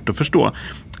faktiskt svårt att förstå.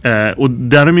 Och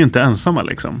där är de ju inte ensamma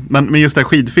liksom. Men just det här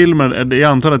skidfilmer,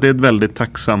 jag antar att det är ett väldigt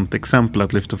tacksamt exempel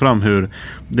att lyfta fram hur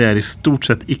det är i stort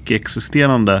sett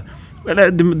icke-existerande.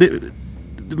 Eller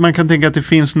man kan tänka att det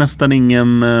finns nästan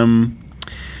ingen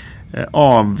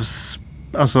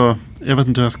alltså, jag vet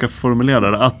inte hur jag ska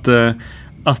formulera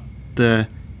det,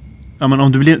 ja, men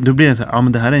om då blir det så här, ja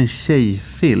men det här är en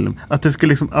tjejfilm. Att det ska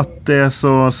liksom, att det är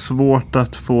så svårt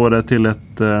att få det till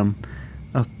ett,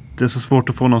 att det är så svårt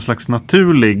att få någon slags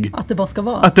naturlig. Att det bara ska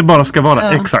vara. Att det bara ska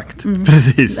vara, exakt.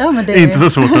 Precis. Ja, men det inte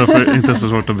så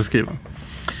svårt att beskriva.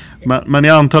 Men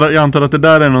jag antar att det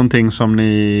där är någonting som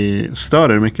ni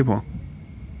stör er mycket på.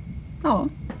 Ja.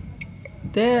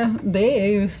 Det är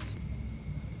ju,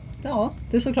 ja,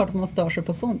 det är såklart att man stör sig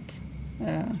på sånt.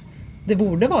 Det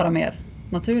borde vara mer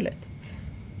naturligt.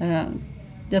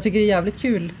 Jag tycker det är jävligt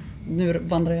kul, nu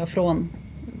vandrar jag från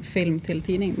film till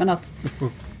tidning, men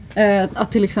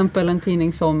att till exempel en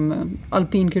tidning som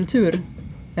Alpin Kultur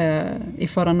i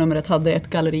förra numret hade ett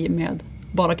galleri med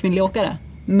bara kvinnliga åkare.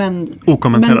 Men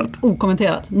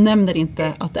okommenterat. Nämner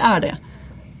inte att det är det.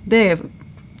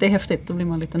 Det är häftigt, då blir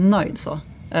man lite nöjd så.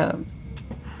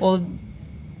 Och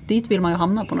dit vill man ju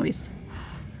hamna på något vis.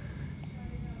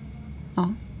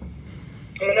 Ja.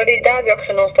 Men det är där vi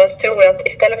också någonstans tror att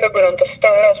istället för att gå runt och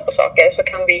störa oss på saker så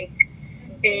kan vi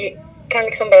kan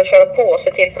liksom bara köra på och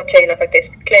se till att tjejerna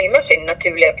faktiskt claimar sin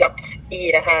naturliga plats i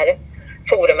det här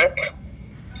forumet.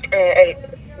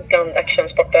 Bland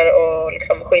actionsporter och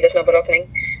liksom skidsnowboardåkning.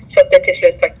 Så att det till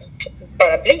slut faktiskt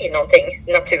bara blir någonting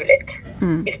naturligt.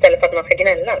 Istället för att man ska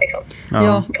gnälla liksom.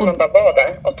 Ja, kan man bara vara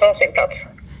där och ta sin plats.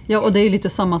 Ja, och det är lite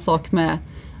samma sak med,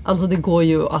 alltså det går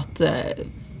ju att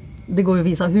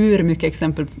visa hur mycket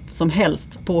exempel som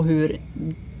helst på hur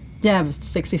jävligt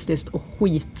sexistiskt och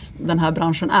skit den här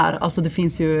branschen är. Alltså det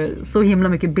finns ju så himla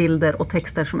mycket bilder och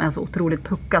texter som är så otroligt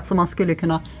puckat så man skulle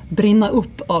kunna brinna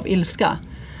upp av ilska.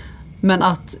 Men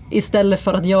att istället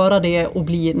för att göra det och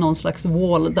bli någon slags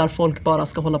wall där folk bara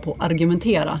ska hålla på och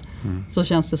argumentera så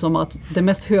känns det som att det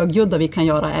mest högljudda vi kan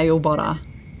göra är ju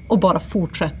att bara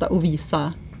fortsätta och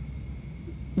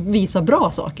visa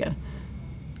bra saker.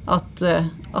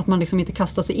 Att man liksom inte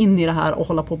kastar sig in i det här och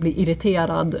hålla på att bli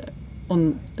irriterad och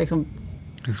liksom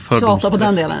tjata på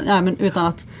den delen. Ja, men utan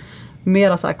att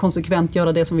mera så här konsekvent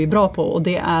göra det som vi är bra på, och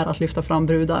det är att lyfta fram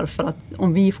brudar, för att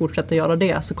om vi fortsätter göra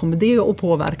det så kommer det att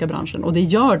påverka branschen, och det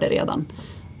gör det redan.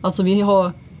 Alltså vi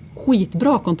har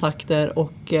skitbra kontakter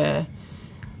och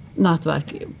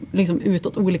nätverk liksom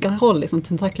utåt olika håll, liksom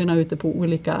tentaklerna ute på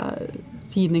olika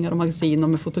tidningar och magasin och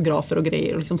med fotografer och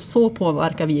grejer, och liksom så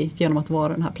påverkar vi genom att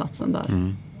vara den här platsen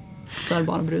där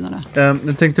bara brudarna.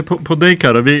 Jag tänkte på dig,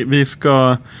 Karo. Vi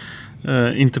ska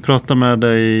inte prata med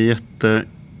dig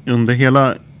under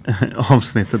hela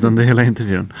avsnittet, under hela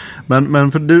intervjun.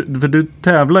 Men för du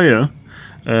tävlar ju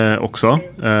också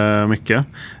mycket.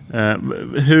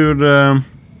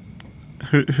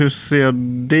 Hur ser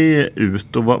det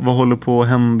ut och vad håller på att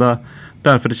hända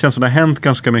där? För det känns som det har hänt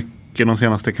ganska mycket de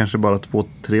senaste kanske bara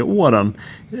 2-3 åren.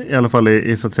 I alla fall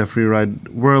i så att säga Freeride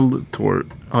World Tour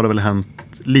har det väl hänt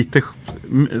lite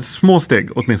små steg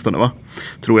åtminstone, va?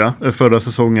 Tror jag. Förra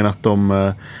säsongen att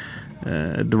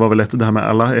det var väl det här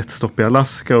med ett stopp i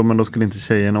Alaska, men då skulle inte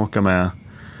tjejerna åka med.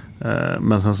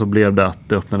 Men sen så blev det att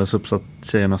det öppnades upp så att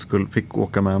tjejerna fick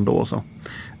åka med ändå. Så.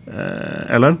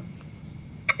 Eller?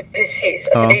 Precis.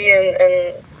 Ja. Det är ju en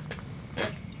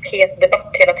het debatt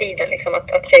hela tiden. Liksom,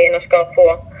 att tjejerna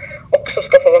också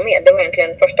ska få vara med. Det var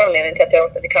egentligen första anledningen till att jag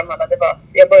åkte till Kanada. Det var,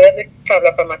 jag började tävla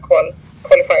på de här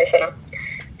qualifierserna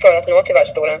för att nå till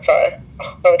världstouren för,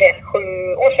 vad var det, 7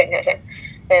 år sedan kanske.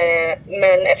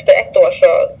 Men efter 1 år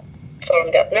så sa de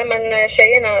det att nej, men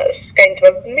tjejerna ska inte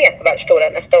vara med på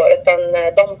världstouren nästa år, utan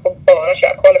de får bara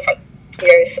köra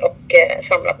qualifiers och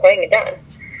samla poäng där.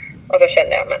 Och då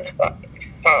kände jag, men vad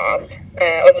fan.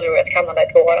 Och då drog jag till Kanada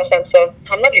i 2 år, och sen så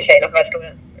hamnade ju tjejerna på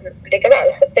världstouren lika väl.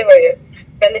 Så det var ju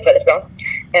väldigt, väldigt bra.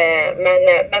 Men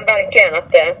verkligen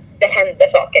att det händer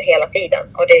saker hela tiden,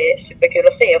 och det är superkul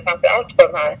att se, och framförallt på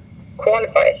de här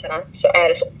qualifierserna så är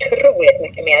det så otroligt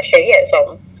mycket mer tjejer som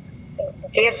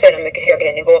dels är det mycket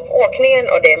högre nivå på åkningen,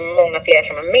 och det är många fler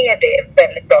som är med, det är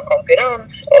väldigt bra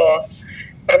konkurrens, och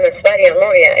Sverige och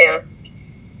Norge är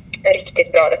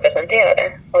riktigt bra representerade,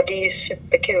 och det är ju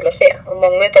superkul att se. Och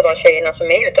många av de tjejerna som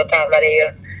är ute och tävlar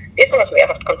det är sådana som vi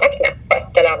har haft kontakt med på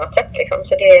ett eller annat sätt liksom.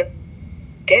 Så det är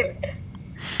gud.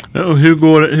 Och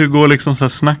hur går liksom så här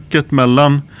snacket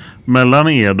mellan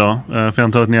er då? För jag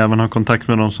antar att ni även har kontakt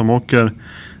med de som åker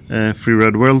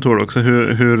Freeride World Tour också.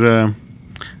 Hur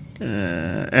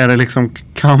är det liksom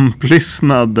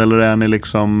kamplystnad, eller är ni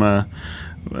liksom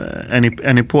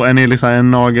är ni liksom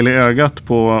en nagel i ögat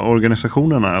på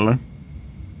organisationerna, eller?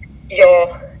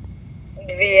 Ja,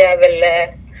 vi är väl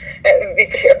vi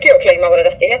försöker ju att claima våra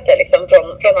rättigheter liksom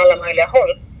från alla möjliga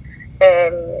håll.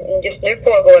 Just nu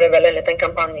pågår det väl en liten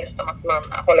kampanj just om att man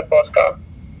håller på att ska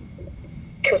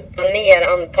kutta ner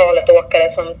antalet åkare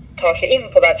som tar sig in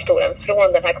på världstouren från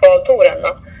den här kvaltouren.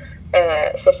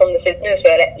 Så som det ser ut nu så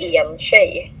är det en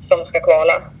tjej som ska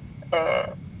kvala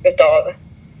utav,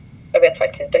 jag vet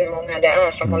faktiskt inte hur många det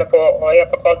är som håller på och är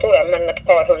på kvaltouren, men ett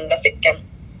par 100 stycken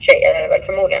tjejer är det väl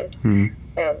förmodligen.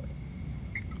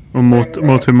 Och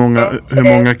mot hur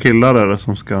många killar är det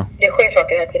som ska... Det sker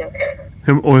saker hela tiden.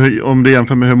 Och om det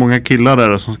jämför med hur många killar är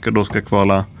det som ska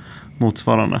kvala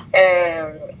motsvarande?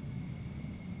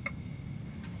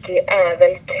 Det är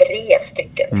väl 3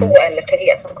 stycken, 2 eller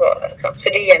 3 som kvalar. Så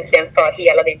det är egentligen för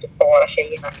hela, det är inte bara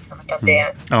tjejerna. Utan det är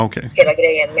hela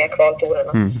grejen med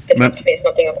kvaltorerna. Det finns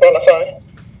någonting att kvala för.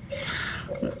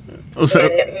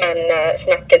 Men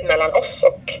snacket mellan oss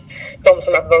och de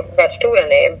som är på världstouren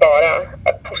är bara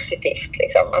positivt.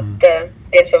 Liksom. Att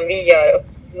det som vi gör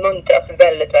uppmuntras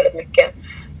väldigt, väldigt mycket.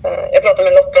 Jag pratade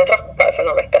med Lotta Trapp här för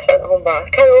några veckor sedan. Och hon bara,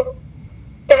 Karo,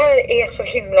 det här är så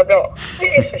himla bra. Det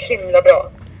är så himla bra.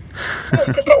 Du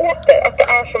måste ta åt det att det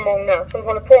är så många som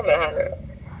håller på med det här nu.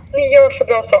 Ni gör så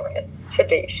bra saker. Så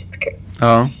det är kul.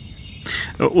 Ja.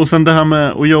 Och sen det här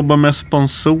med att jobba med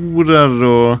sponsorer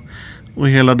och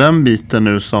hela den biten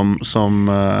nu som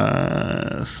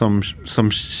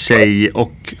tjej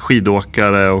och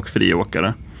skidåkare och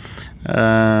friåkare.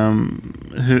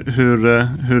 Hur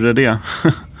är det?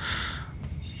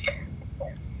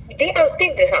 Det är alltid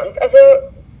intressant. Alltså,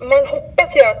 man hoppas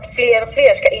ju att fler och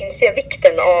fler ska inse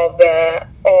vikten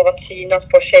av att synas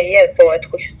på tjejer på ett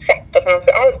schysst sätt. Och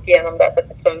framförallt genom det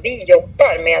sättet som vi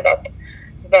jobbar med att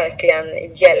verkligen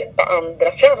hjälpa andra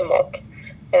framåt.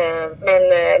 Men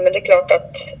det är klart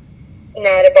att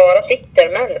när det bara sitter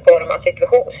män på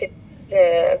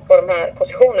de här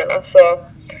positionerna så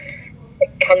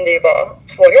kan det ju vara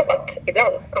svårjobbat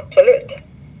ibland, absolut.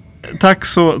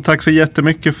 Tack så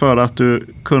jättemycket för att du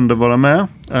kunde vara med.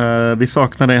 Vi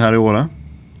saknar dig här i Åre.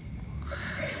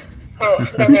 Ja,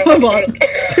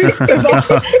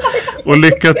 och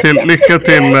lycka till.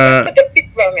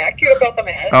 Kul att prata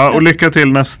med er. Ja, och lycka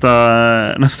till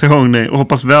nästa gång och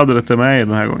hoppas vädret är med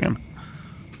den här gången.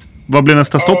 Vad blir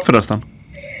nästa stopp förresten?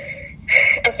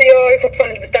 Alltså jag har ju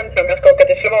fortfarande inte bestämt mig om jag ska åka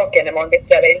till Slovakien imorgon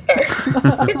bitti eller inte.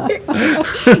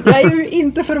 Jag är ju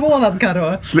inte förvånad,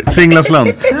 Karo.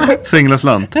 Singlaslant.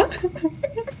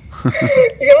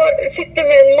 Jag sitter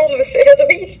med en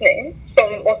momsredovisning som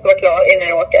måste vara klar innan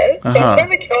jag åker. Så när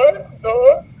den är klar,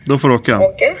 då får du åka.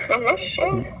 Annars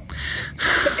så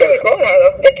sitter jag kvar här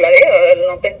och deklarerar eller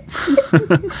någonting.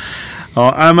 Ja,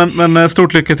 men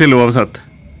stort lycka till oavsett.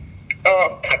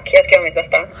 Ja, tack. Jag ska göra mitt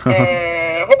bästa.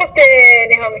 Hoppas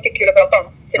ni har mycket kul att prata om.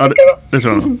 Ja, det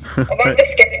tror jag. Och var inte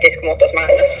skeptisk mot oss, men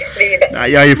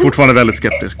nej, jag är fortfarande väldigt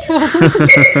skeptisk.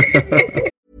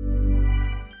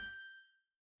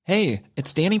 Hey,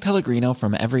 it's Danny Pellegrino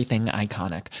from Everything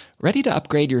Iconic. Ready to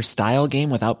upgrade your style game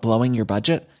without blowing your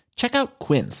budget? Check out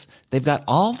Quince. They've got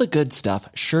all the good stuff,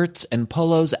 shirts and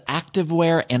polos,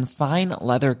 activewear, and fine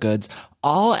leather goods,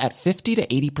 all at 50 to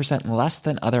 80% less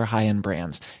than other high-end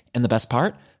brands. And the best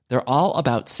part? They're all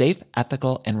about safe,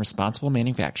 ethical, and responsible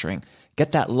manufacturing.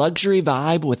 Get that luxury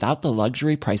vibe without the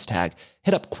luxury price tag.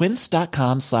 Hit up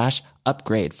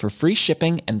quince.com/upgrade for free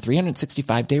shipping and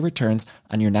 365-day returns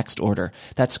on your next order.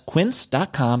 That's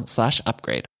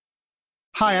quince.com/upgrade.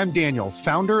 Hi, I'm Daniel,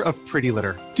 founder of Pretty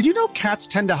Litter. Did you know cats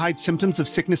tend to hide symptoms of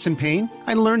sickness and pain?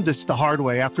 I learned this the hard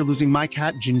way after losing my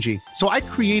cat, Gingy. So I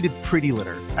created Pretty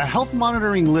Litter, a health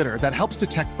monitoring litter that helps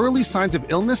detect early signs of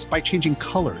illness by changing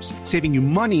colors, saving you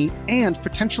money and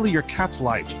potentially your cat's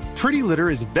life. Pretty Litter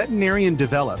is veterinarian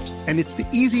developed, and it's the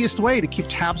easiest way to keep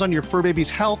tabs on your fur baby's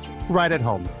health right at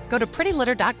home. Go to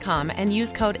prettylitter.com and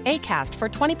use code ACAST for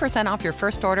 20% off your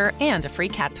first order and a free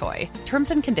cat toy.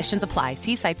 Terms and conditions apply.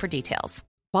 See site for details.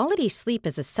 Quality sleep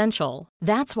is essential.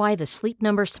 That's why the Sleep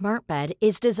Number Smart Bed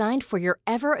is designed for your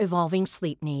ever-evolving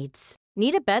sleep needs.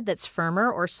 Need a bed that's firmer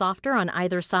or softer on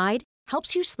either side?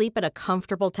 Helps you sleep at a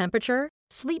comfortable temperature?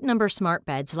 Sleep Number Smart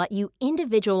Beds let you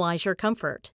individualize your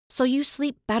comfort, so you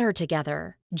sleep better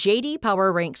together. JD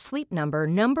Power ranks Sleep Number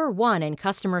 #1 in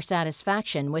customer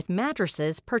satisfaction with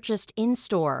mattresses purchased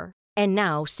in-store. And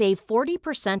now save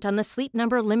 40% on the Sleep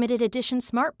Number Limited Edition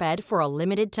Smart Bed for a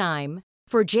limited time.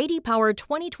 For JD Power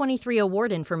 2023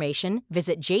 award information,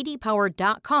 visit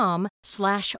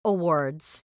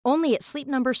jdpower.com/awards. Only at Sleep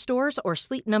Number stores or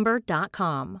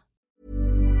sleepnumber.com.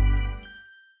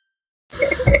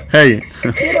 Hej!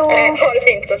 Ha det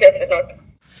fint, så ses vi snart.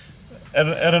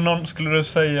 Är det någon, skulle du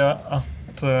säga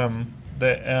att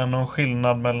det är någon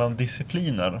skillnad mellan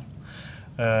discipliner?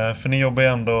 För ni jobbar ju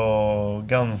ändå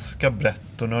ganska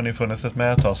brett och nu har ni funnits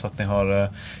med ett tag så att ni har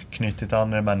knutit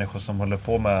andra människor som håller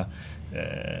på med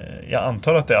jag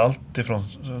antar att det är allt ifrån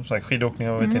skidåkning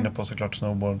har vi varit inne på, såklart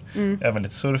snowboard, även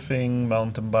lite surfing,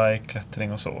 mountainbike,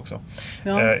 klättring och så också.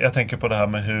 Jag tänker på det här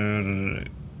med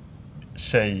hur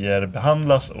tjejer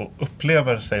behandlas och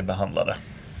upplever sig behandlade.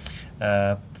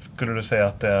 Skulle du säga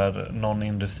att det är någon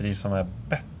industri som är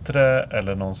bättre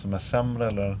eller någon som är sämre?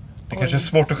 Eller? Det kanske är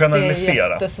svårt att generalisera. Det är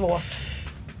jättesvårt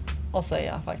att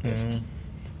säga faktiskt.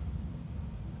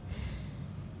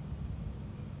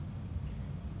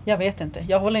 Jag vet inte.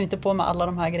 Jag håller inte på med alla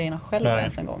de här grejerna själv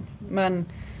ens en gång. Men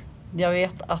jag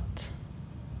vet att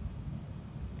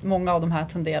många av de här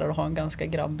tenderar att ha en ganska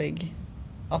grabbig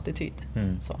attityd.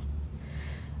 Så.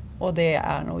 Och det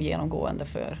är nog genomgående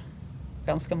för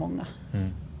ganska många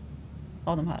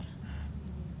av de här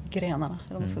grenarna,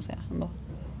 eller vad man ska säga ändå.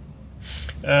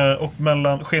 Och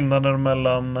skillnader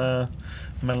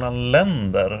mellan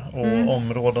länder och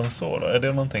områden så då? Är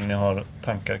det någonting ni har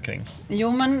tankar kring?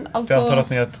 Jo, men alltså... Jag antar att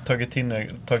ni har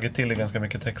tagit till ganska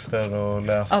mycket texter och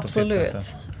läst. Absolut. Och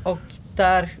tittat. Och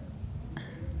där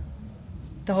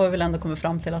har vi väl ändå kommit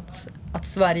fram till att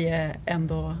Sverige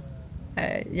ändå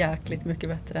är jäkligt mycket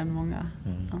bättre än många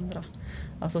andra.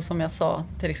 Alltså som jag sa,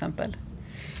 till exempel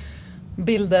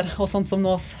bilder och sånt som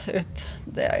nås ut.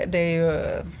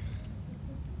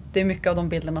 Det är mycket av de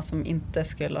bilderna som inte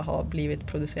skulle ha blivit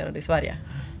producerade i Sverige.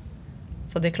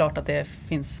 Så det är klart att det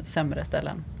finns sämre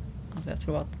ställen. Alltså jag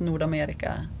tror att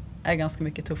Nordamerika är ganska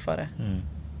mycket tuffare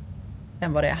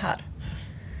än vad det är här.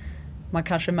 Man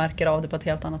kanske märker av det på ett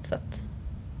helt annat sätt.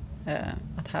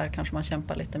 Att här kanske man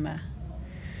kämpar lite med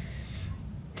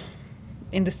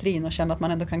industrin och känner att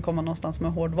man ändå kan komma någonstans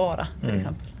med hårdvara till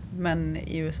exempel. Men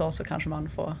i USA så kanske man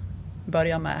får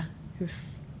börja med hur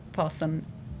fasen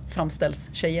framställs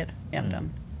tjejer egentligen.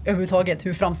 Överhuvudtaget,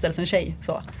 hur framställs en tjej?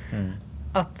 Så.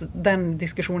 Att den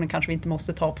diskussionen kanske vi inte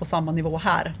måste ta på samma nivå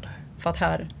här. För att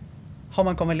här har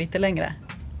man kommit lite längre.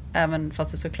 Även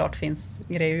fast det såklart finns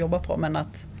grejer att jobba på. Men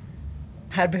att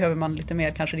här behöver man lite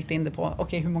mer kanske rikta in det på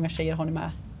okej, hur många tjejer har ni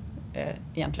med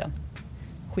egentligen?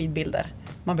 Skidbilder.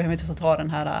 Man behöver inte ta den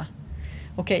här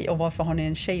okej, och varför har ni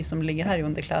en tjej som ligger här i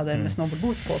underkläder med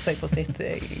snowboardboots på sig på sitt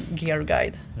gear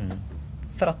guide?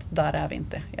 För att där är vi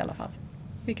inte i alla fall.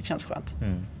 Vilket känns skönt.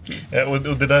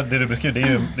 Och det du beskriver,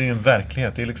 det är ju en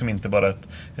verklighet. Det är liksom inte bara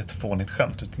ett fånigt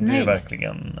skämt, utan det är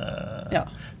verkligen...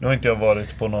 Nu har inte jag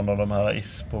varit på någon av de här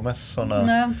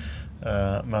ISPO-mässorna.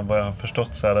 Men vad jag har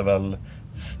förstått så är det väl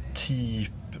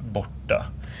typ borta.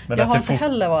 Men jag har inte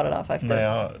heller varit där faktiskt.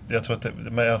 Nej, jag tror att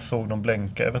men jag såg dem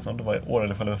blänka. Jag vet inte om det var i år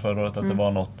eller det var förra året att det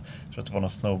var något, jag tror att det var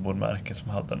något snowboardmärke som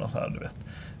hade något så här, du vet,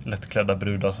 lättklädda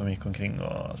brudar som gick omkring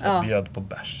och så bjöd på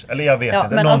bärs. Eller jag vet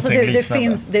inte, men någonting alltså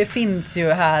liknande. Det finns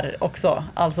ju här också.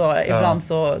 Alltså ibland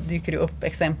så dyker det upp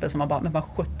exempel som man bara, men vad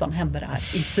 17 händer det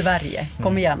här i Sverige?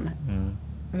 Kom igen.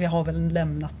 Vi har väl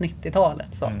lämnat 90-talet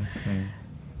så.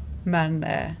 Men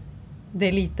det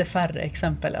är lite färre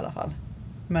exempel i alla fall.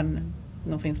 Men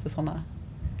nu finns det sådana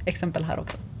exempel här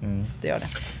också. Det gör det.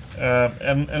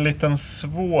 En liten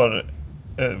svår,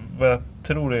 vad jag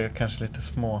tror är kanske lite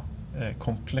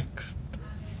komplext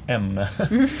ämne.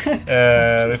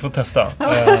 Vi får testa.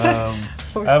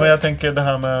 Men jag tänker det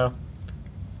här med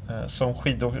som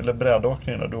eller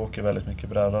brädåkning då, du åker väldigt mycket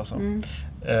bräda så.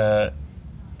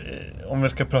 Om vi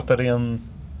ska prata rent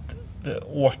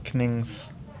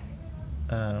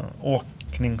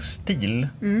åkningsstil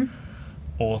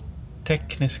och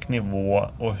teknisk nivå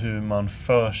och hur man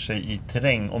för sig i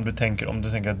terräng, om du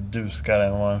tänker att du ska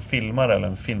vara en filmare eller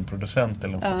en filmproducent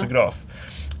eller en fotograf,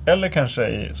 eller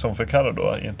kanske som för Karo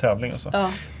då i en tävling och så.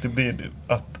 Det blir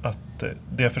att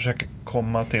det jag försöker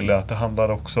komma till är att det handlar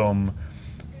också om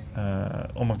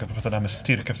man kan prata det här med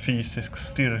styrka, fysisk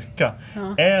styrka.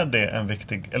 Är det en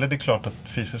viktig, eller det är klart att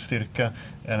fysisk styrka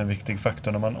är en viktig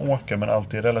faktor när man åker, men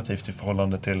alltid relativt i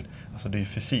förhållande till, alltså det är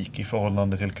fysik i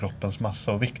förhållande till kroppens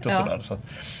massa och vikt och sådär. Så att,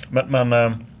 men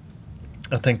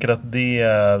jag tänker att det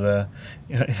är,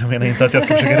 jag menar inte att jag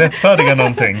ska försöka rättfärdiga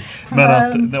någonting, men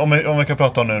att om vi kan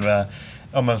prata om nu med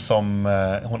som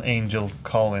hon Angel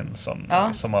Collins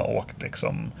som har åkt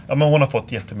liksom. Men hon har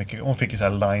fått jättemycket. Hon fick ju så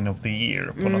här Line of the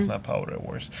Year på någon sån här Powder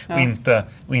Awards.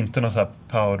 Och inte någon sån här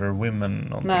Powder Women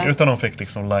någonting, utan hon fick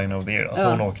liksom Line of the Year. Alltså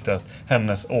hon åkte,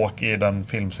 hennes åk i den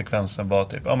filmsekvensen var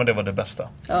typ, men det var det bästa.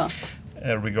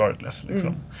 Regardless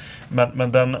liksom.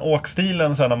 Men den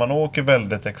åkstilen så här, när man åker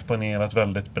väldigt exponerat,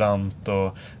 väldigt brant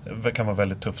och det kan vara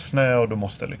väldigt tuff snö och du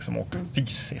måste liksom åka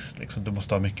fysiskt liksom. Du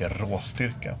måste ha mycket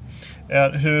råstyrka.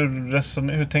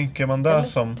 Hur tänker man där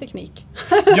som teknik?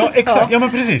 Ja, exakt. Ja, men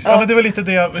precis. Ja, men det var lite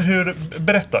det.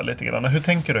 Berätta lite grann. Hur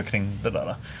tänker du kring det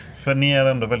där? För ni är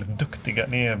ändå väldigt duktiga.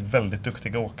 Ni är väldigt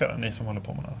duktiga åkare, ni som håller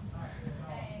på med det här.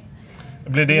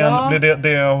 Blir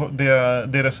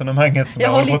det resonemanget som jag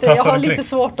har lite lite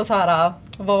svårt att så här,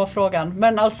 vad var frågan?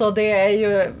 Men alltså det är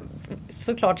ju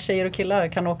såklart tjejer och killar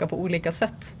kan åka på olika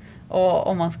sätt. Och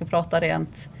om man ska prata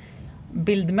rent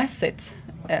bildmässigt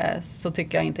så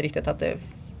tycker jag inte riktigt att det är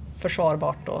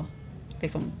försvarbart att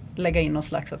liksom lägga in någon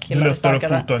slags att killar är starkare. Det är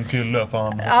lättare att fota en kille för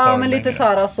han ja, men lite så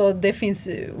här, alltså, det finns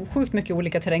sjukt mycket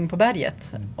olika terräng på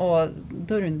berget. Och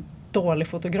då är du en dålig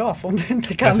fotograf om du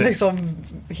inte kan liksom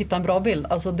hitta en bra bild.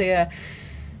 Alltså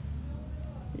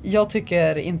jag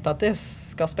tycker inte att det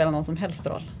ska spela någon som helst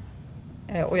roll.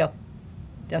 Och jag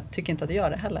tycker inte att det gör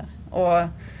det heller. Och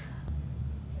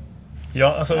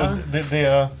ja, alltså jag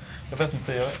vet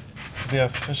inte,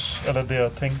 det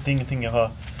jag tänkt, det är ingenting jag har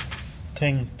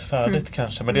tänkt färdigt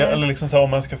kanske, men det eller liksom så här, om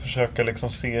man ska försöka liksom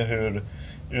se hur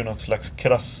ur något slags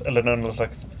krass eller något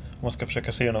slags, om man ska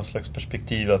försöka se något slags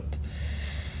perspektiv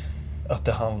att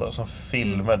det handlar som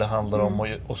filmer, det handlar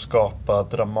om att skapa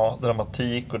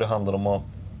dramatik och det handlar om att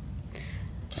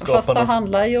skapa fast det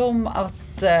handlar ju om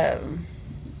att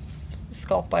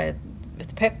skapa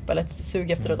ett pepp eller ett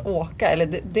sug efter att åka,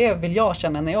 eller det vill jag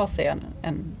känna när jag ser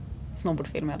en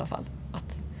snowboardfilm i alla fall,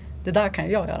 att det där kan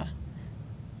jag göra.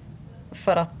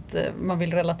 För att man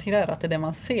vill relatera till det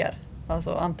man ser.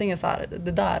 Alltså antingen så här,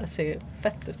 det där ser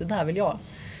fett ut, det där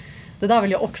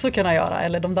vill jag också kunna göra.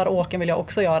 Eller de där åken vill jag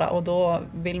också göra. Och då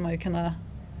vill man ju kunna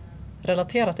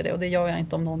relatera till det. Och det gör jag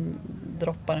inte om någon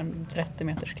droppar en 30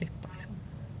 meters klippa. Liksom.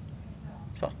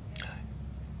 Så.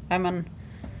 Nej, men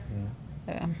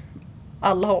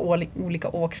alla har olika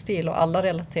åkstil och alla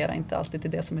relaterar inte alltid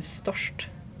till det som är störst.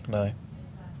 Nej.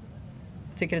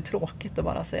 Jag tycker det är tråkigt att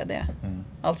bara säga det.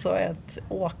 Alltså ett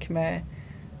åk med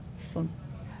sån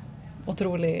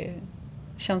otrolig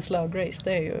känsla och grace,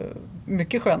 det är ju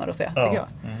mycket skönare att se, tycker jag.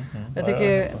 Jag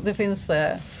tycker det finns,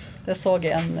 jag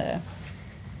såg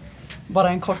bara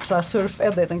en kort så här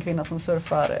surf-edit, en kvinna som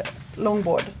surfar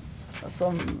longboard,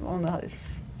 som hon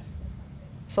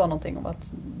sa någonting om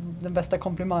att den bästa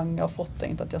komplimang jag har fått är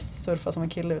inte att jag surfar som en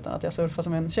kille utan att jag surfar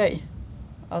som en tjej.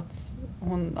 Att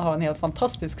hon har en helt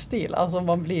fantastisk stil. Alltså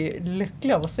man blir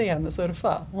lycklig av att se henne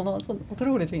surfa. Hon har en sån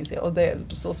otroligt fin stil. Och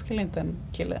så skulle inte en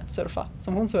kille surfa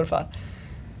som hon surfar.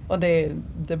 Och det är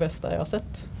det bästa jag har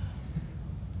sett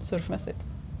surfmässigt.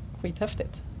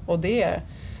 Skithäftigt. Och det är,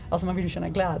 alltså man vill ju känna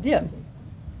glädjen.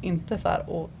 Inte så här,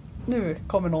 och nu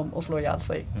kommer någon och slår ihjäl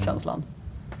sig, känslan.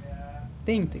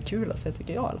 Det är inte kul att se,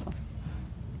 tycker jag i alla fall.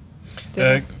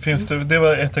 Det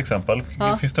var ett exempel.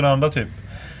 Finns det några andra typ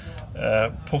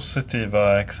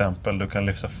positiva exempel du kan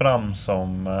lyfta fram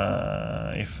som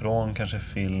ifrån kanske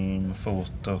film,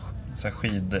 foto, så här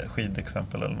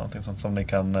skidexempel eller någonting sånt som ni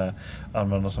kan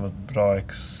använda som ett bra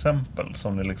exempel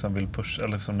som ni liksom vill pusha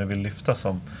eller som ni vill lyfta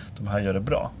som de här gör det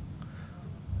bra?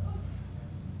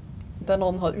 Där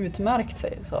någon har utmärkt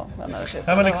sig så.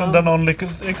 Ja, men liksom där någon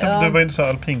lyckas, du var inne så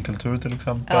alpinkultur till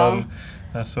exempel.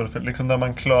 Så liksom där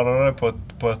man klarar det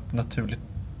på ett naturligt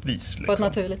vis. Liksom. På ett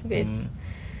naturligt vis.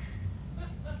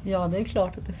 Ja, det är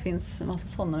klart att det finns en massa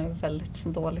sådana. Jag är väldigt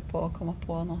dålig på att komma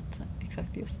på något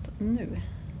exakt just nu.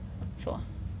 Så.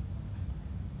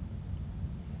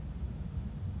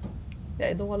 Jag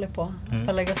är dålig på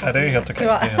att lägga saker. Ja, det är helt okej.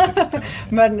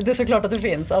 Men det är såklart att det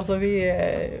finns. Alltså vi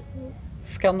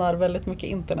skannar väldigt mycket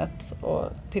internet och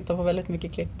tittar på väldigt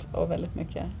mycket klipp och väldigt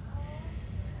mycket.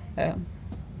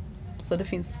 Så det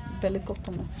finns väldigt gott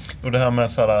om det. Och det här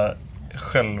med sådär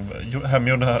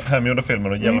hemgjorda filmer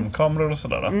och hjälmkameror och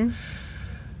sådär.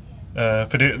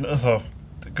 För det, alltså,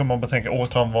 kan man bara tänka,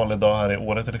 ta en vanlig dag här i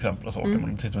Åre till exempel och så åker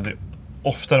man och tittar med det.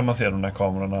 Oftare man ser de här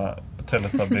kamerorna,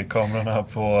 Teletubby-kamerorna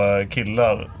på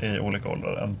killar i olika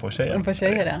åldrar än på tjejer. Än på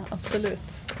tjejer, ja, absolut.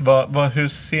 Hur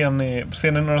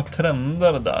ser ni några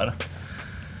trender där?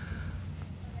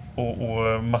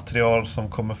 Och material som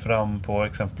kommer fram på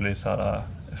exempelvis här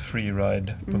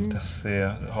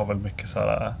freeride.se har väl mycket så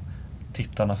här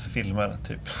tittarnas filmer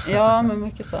typ. Ja, men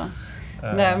mycket så.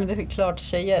 Nej, men det är klart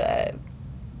tjejer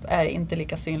är inte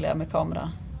lika synliga med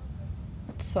kamera.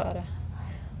 Så är det.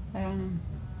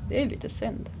 Det är lite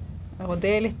synd. Och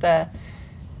det är lite,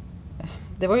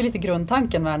 det var ju lite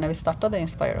grundtanken när vi startade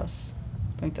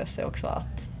Inspire.se också,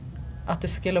 att det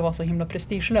skulle vara så himla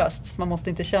prestigelöst. Man måste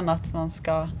inte känna att man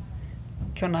ska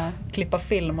kunna klippa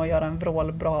film och göra en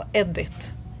vrålbra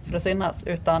edit för att synas,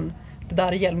 utan det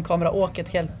där hjälmkameraåket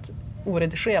helt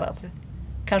oredigerat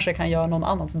kanske kan göra någon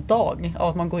annans dag av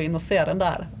att man går in och ser den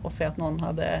där och ser att någon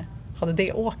hade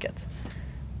det åket.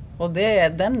 Och det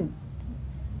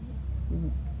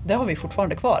har vi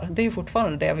fortfarande kvar. Det är ju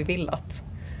fortfarande det vi vill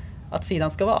att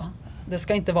sidan ska vara. Det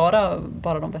ska inte vara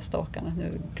bara de bästa åkarna.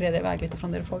 Nu gled jag iväg lite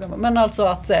från det du frågade. Men alltså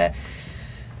att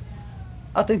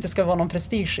att det inte ska vara någon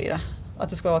prestige i det. Att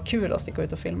det ska vara kul att sticka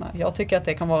ut och filma. Jag tycker att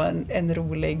det kan vara en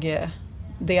rolig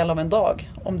del av en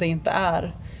dag. Om det inte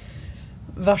är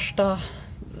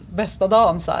bästa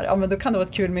dagen så här. Ja, men då kan det vara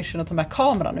ett kul mission att ta med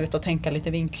kameran ut och tänka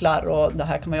lite vinklar och det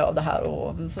här kan man göra det här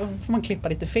och så får man klippa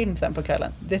lite film sen på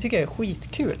kvällen. Det tycker jag är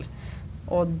skitkul.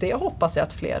 Och det hoppas jag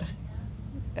att fler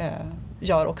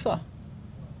gör också.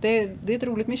 Det är ett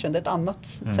roligt mission, det är ett annat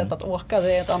sätt att åka,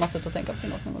 det är ett annat sätt att tänka på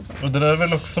sin åkning också. Och det där är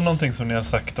väl också någonting som ni har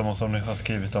sagt om och som ni har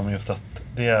skrivit om, just att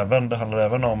det handlar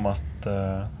även om att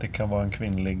det kan vara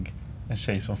en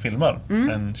tjej som filmar,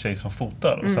 en tjej som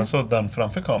fotar och sen så den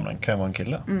framför kameran kan vara en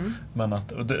kille. Men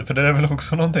för det är väl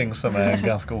också någonting som är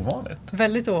ganska ovanligt.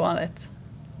 Väldigt ovanligt,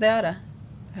 det är det.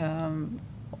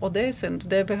 Och det är synd,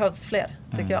 det behövs fler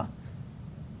tycker jag.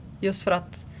 Just för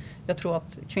att jag tror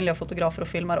att kvinnliga fotografer och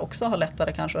filmare också har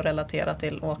lättare kanske att relatera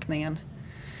till åkningen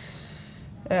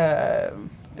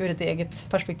ur ett eget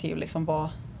perspektiv. Liksom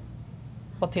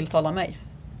vad tilltalar mig?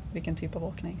 Vilken typ av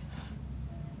åkning?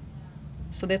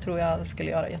 Så det tror jag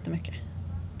skulle göra jättemycket.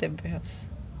 Det behövs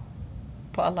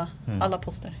på alla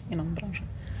poster inom branschen.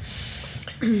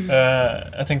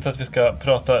 Jag tänkte att vi ska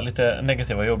prata lite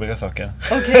negativa och jobbiga saker.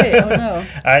 Okej, oh no.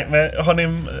 Nej, men har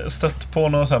ni stött på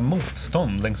något så här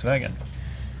motstånd längs vägen?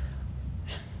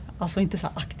 Alltså inte så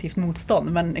aktivt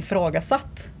motstånd, men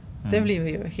ifrågasatt. Det blir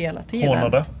vi ju hela tiden.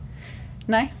 Hånade?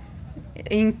 Nej,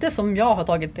 inte som jag har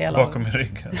tagit del av. Bakom i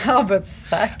ryggen? Ja, men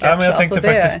säkert. Ja, men jag tänkte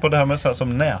faktiskt på det här med så här,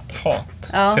 som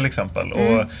näthat till exempel.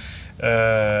 Och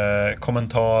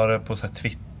kommentarer på så här,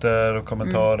 Twitter och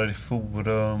kommentarer i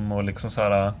forum och liksom så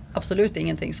här. Absolut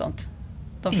ingenting sånt.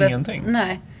 Ingenting?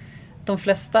 Nej. De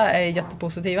flesta är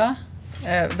jättepositiva.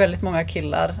 Väldigt många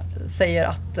killar säger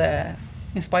att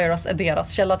Inspire Us är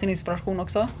deras källa till inspiration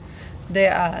också. Det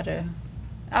är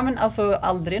alltså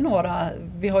aldrig några,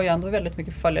 vi har ju ändå väldigt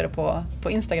mycket följare på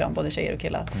Instagram, både tjejer och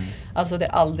killar. Alltså det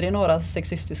är aldrig några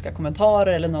sexistiska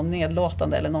kommentarer eller någon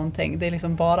nedlåtande eller någonting. Det är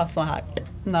liksom bara så här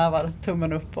nävar,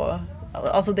 tummen upp och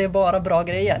alltså det är bara bra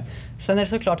grejer. Sen är det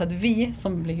såklart att vi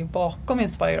som ligger bakom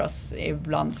Inspire Us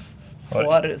ibland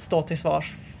får stå till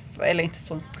svars, eller inte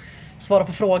så, svara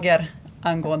på frågor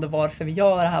angående varför vi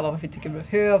gör det här, varför vi tycker det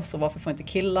behövs och varför får inte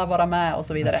killar vara med och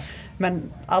så vidare. Men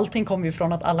allting kommer ju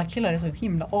från att alla killar är så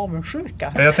himla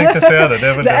avundsjuka. Jag tänkte säga det, det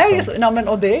är väl det är ju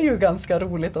så, och det är ju ganska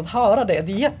roligt att höra det.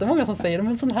 Det är jättemånga som säger,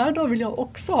 men sån här dag vill jag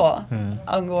också ha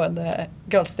angående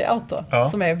Girls Day Out då,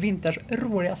 som är vinters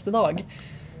roligaste dag.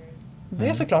 Det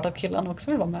är såklart att killarna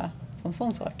också vill vara med på en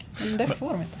sån sak. Men det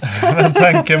får de inte.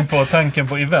 Men tanken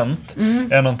på event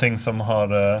är någonting som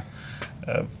har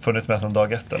funnits med sedan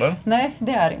dag 1, eller? Nej,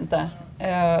 det är inte.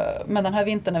 Men den här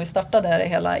vintern när vi startade det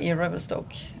hela i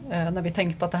Revelstoke, när vi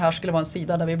tänkte att det här skulle vara en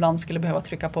sida där vi ibland skulle behöva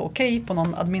trycka på okej på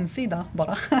någon admin-sida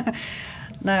bara.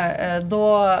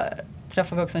 Då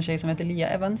träffade vi också en tjej som heter Lia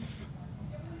Evans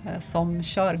som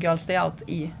kör Girls Day Out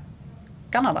i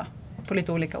Kanada på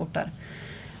lite olika orter.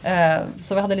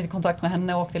 Så vi hade lite kontakt med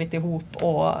henne och åkte lite ihop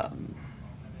och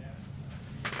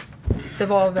det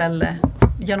var väl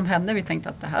genom henne vi tänkte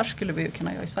att det här skulle vi ju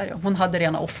kunna göra i Sverige. Hon hade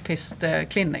rena off-pist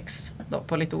clinics då,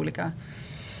 på lite olika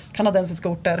kanadensiska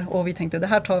orter och vi tänkte det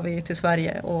här tar vi till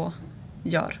Sverige och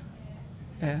gör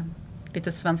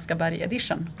lite svenska berg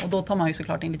edition. Och då tar man ju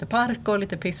såklart in lite park och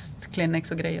lite pist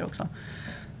clinics och grejer också.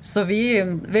 Så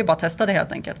vi bara testade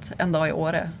helt enkelt en dag i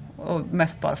Åre och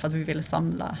mest bara för att vi ville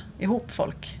samla ihop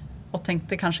folk och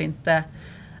tänkte kanske inte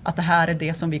att det här är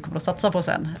det som vi kommer att satsa på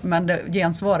sen. Men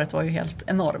gensvaret var ju helt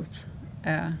enormt.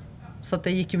 Så att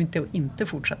det gick ju inte att inte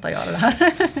fortsätta göra det här.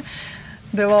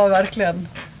 Det var verkligen,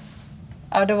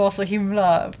 det var så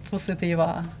himla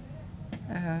positiva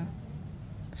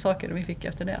saker vi fick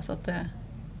efter det. Så att det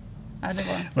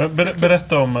var...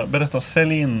 Men berätta,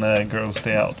 sälj in Girls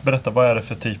Day Out. Berätta, vad är det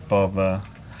för typ av,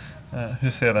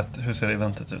 hur ser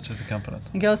eventet ut? Hur ser kampen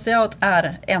ut? Girls Day Out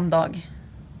är en dag.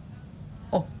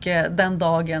 Och den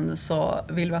dagen så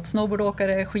vill vi att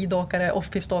snowboardåkare, skidåkare,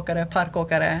 off-piståkare,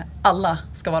 parkåkare, alla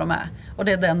ska vara med. Och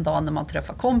det är den dagen när man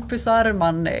träffar kompisar,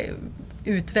 man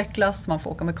utvecklas, man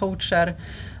får åka med coacher,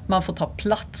 man får ta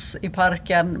plats i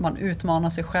parken, man utmanar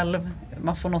sig själv,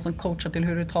 man får någon som coachar till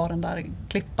hur du tar den där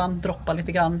klippan, droppar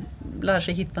lite grann, lär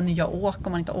sig hitta nya åk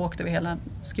om man inte har åkt över hela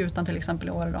skutan till exempel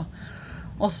i år då.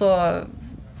 Och så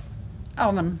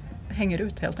hänger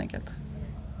ut helt enkelt.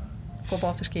 Gå på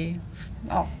afterski.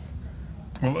 Ja.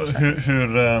 Vad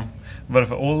är det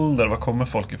för ålder? Var kommer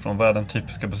folk ifrån? Vad är den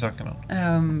typiska besökaren?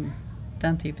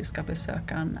 Den typiska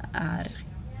besökaren är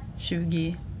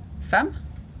 25.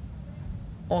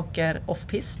 Åker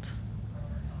off-pist.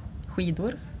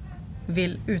 Skidor.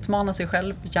 Vill utmana sig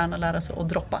själv. Gärna lära sig att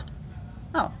droppa.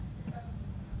 Ja.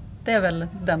 det är väl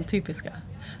den typiska.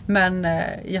 Men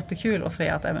jättekul att se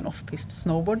att även off-pist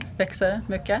snowboard växer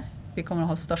mycket. Vi kommer att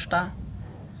ha största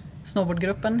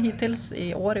snowboardgruppen hittills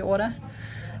i år i Åre.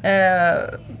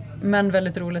 Men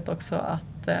väldigt roligt också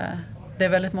att det är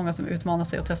väldigt många som utmanar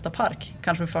sig att testa park.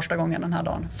 Kanske för första gången den här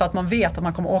dagen. För att man vet att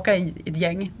man kommer åka i ett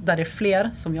gäng där det är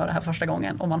fler som gör det här första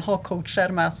gången. Och man har coacher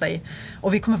med sig.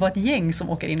 Och vi kommer vara ett gäng som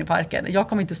åker in i parken. Jag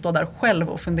kommer inte stå där själv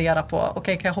och fundera på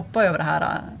okej, kan jag hoppa över det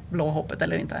här blå hoppet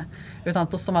eller inte. Utan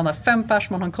då står man där 5 pers,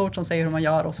 man har en coach som säger hur man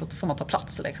gör och så får man ta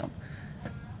plats liksom.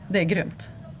 Det är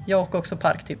grymt. Jag åker också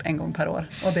park typ 1 gång per år.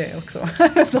 Och det är också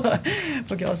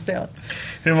på Gravsteat.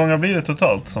 Hur många blir det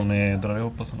totalt som ni drar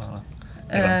ihop på sådana här?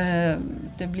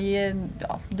 Det blir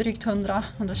drygt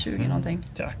 100-120 någonting.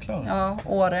 Jäklar. Ja,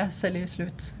 Åre säljer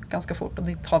slut ganska fort och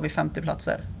dit har vi 50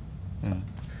 platser.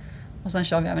 Och sen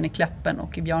kör vi även i Kläppen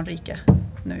och i Björnrike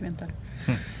nu i vinter.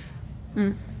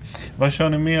 Vad kör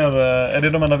ni mer? Är det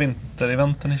de enda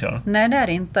vintereventen ni kör? Nej, det är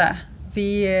det inte.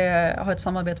 Vi har ett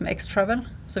samarbete med X-Travel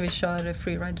så vi kör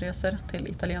freeride-resor till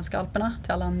italienska Alperna,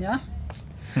 till Alagna.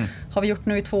 Har vi gjort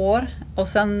nu i 2 år och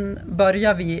sen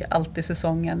börjar vi alltid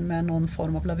säsongen med någon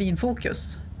form av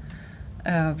lavinfokus.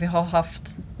 Vi har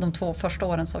haft de 2 första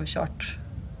åren så har vi kört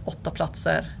 8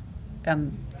 platser,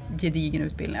 en gedigen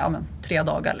utbildning, 3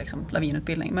 dagar liksom,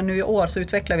 lavinutbildning. Men nu i år så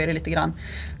utvecklar vi det lite grann.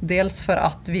 Dels för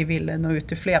att vi ville nå ut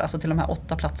till fler, alltså till de här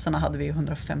 8 platserna hade vi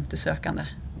 150 sökande.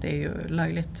 Det är ju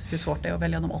löjligt hur svårt det är att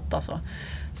välja de 8.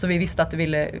 Så vi visste att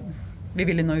vi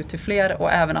ville nå ut till fler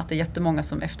och även att det är jättemånga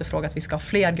som efterfrågar att vi ska ha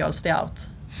fler Girls Day Out.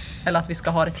 Eller att vi ska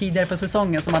ha det tidigare på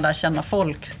säsongen så man lär känna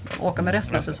folk och åka med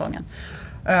resten av säsongen.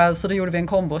 Så då gjorde vi en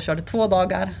kombo och körde 2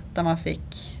 dagar där man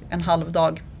fick en halv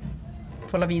dag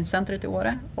på Lavincentret i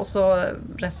Åre. Och så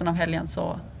resten av helgen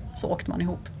så åkte man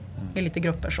ihop i lite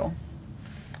grupper så.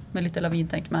 Med lite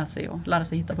lavintänk med sig och lära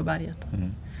sig hitta på berget.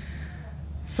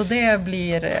 Så det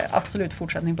blir absolut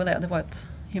fortsättning på det. Det var ett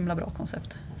himla bra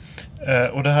koncept.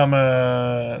 Och det här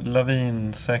med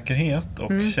lavinsäkerhet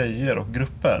och tjejer och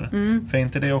grupper. För är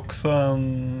inte det också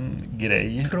en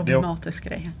grej? Problematisk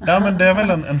grej. Ja, men det är väl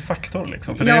en faktor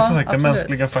liksom. För det är som sagt, absolut. Den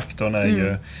mänskliga faktorn är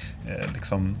ju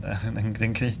liksom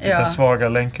den kritiska svaga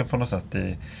länken på något sätt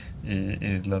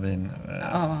i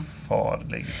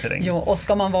lavinfarlig terräng. Jo, och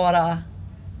ska man vara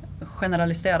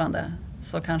generaliserande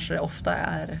så kanske det ofta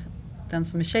är den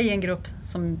som är tjej i en grupp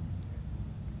som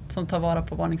tar vara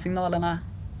på varningssignalerna,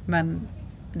 men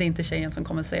det är inte tjejen som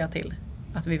kommer säga till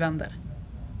att vi vänder.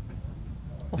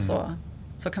 Och så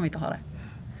kan vi inte ha det.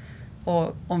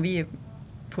 Och om vi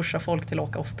pushar folk till att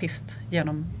åka off-pist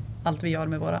genom allt vi gör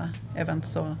med våra event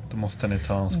så då måste ni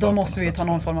ta ansvar. Då måste vi ta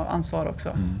någon form av ansvar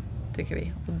också, tycker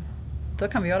vi. Och då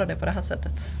kan vi göra det på det här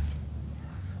sättet.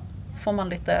 Får man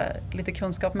lite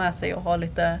kunskap med sig och har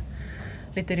lite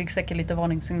ryggsäckar, lite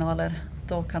varningssignaler,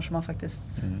 då kanske man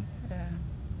faktiskt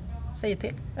säger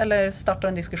till. Eller startar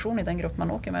en diskussion i den grupp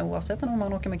man åker med, oavsett om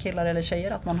man åker med killar eller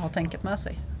tjejer, att man har tänket med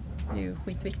sig. Det är ju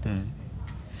skitviktigt.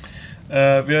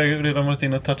 Vi har ju redan varit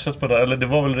inne och touchat på det, eller det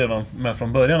var väl redan med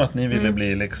från början att ni ville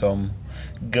bli liksom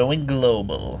going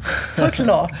global.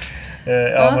 Såklart.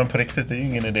 Men på riktigt, det är ju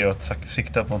ingen idé att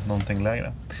sikta på någonting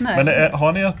lägre. Nej. Men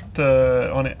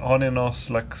har ni något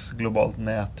slags globalt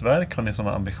nätverk? Har ni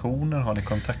sådana ambitioner? Har ni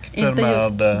kontakter inte med...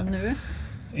 Just nu.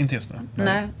 Inte just nu?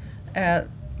 Nej.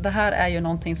 Det här är ju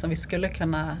någonting som vi skulle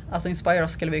kunna, alltså Inspire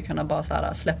Us skulle vi kunna bara så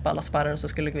här släppa alla spärrar och så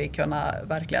skulle vi kunna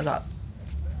verkligen så här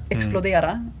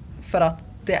explodera för att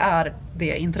det är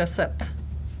det intresset.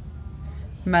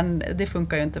 Men det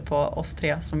funkar ju inte på oss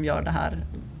 3 som gör det här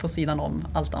på sidan om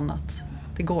allt annat.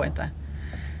 Det går inte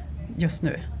just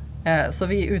nu. Så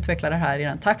vi utvecklar det här i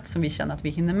den takt som vi känner att vi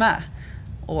hinner med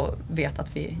och vet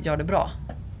att vi gör det bra.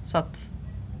 Så att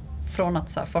från att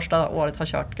så här, första året har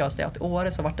kört Girls Day Out i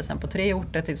Åre så var det sen på 3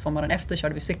 orter, till sommaren efter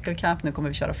körde vi cykelcamp. Nu kommer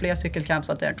vi köra fler cykelcamp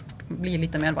så att det blir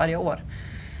lite mer varje år.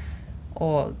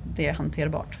 Och det är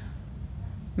hanterbart.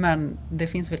 Men det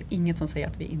finns väl inget som säger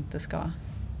att vi inte ska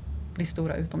bli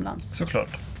stora utomlands.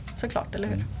 Såklart, eller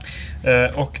hur?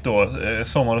 Och då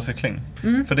sommar och cykling.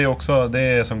 För det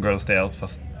är som Girls Day Out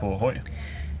fast på hoj.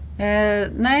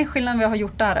 Nej, skillnaden vi har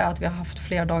gjort där är att vi har haft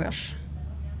fler dagars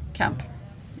camp.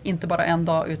 Inte bara en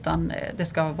dag, utan det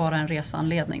ska vara en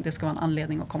reseanledning. Det ska vara en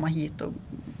anledning att komma hit och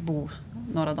bo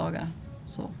några dagar.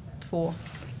 Så 2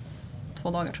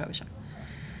 dagar tror jag vi kör.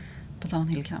 På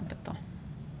Downhill-campet då.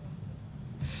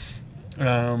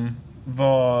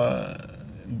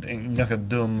 En ganska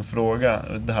dum fråga,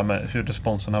 det här med hur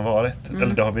responsen har varit.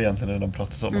 Eller det har vi egentligen redan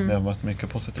pratat om, att det har varit mycket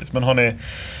positivt. Men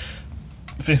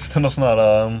finns det någon sån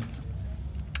här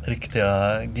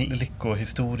riktiga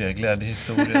lyckohistorier,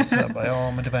 glädjehistorier. Så bara,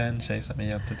 ja, men det var en tjej som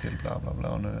hjälpte till, bla bla bla.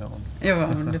 Och nu är hon... Jo,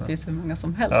 men det finns ju många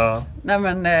som helst. Ja. Nej,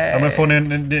 men, men får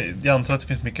ni, jag antar att det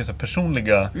finns mycket så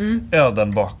personliga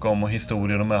öden bakom och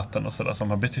historier och möten och sådär som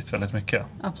har betytt väldigt mycket.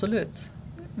 Absolut.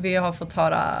 Vi har fått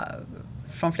höra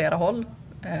från flera håll.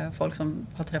 Folk som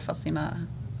har träffat sina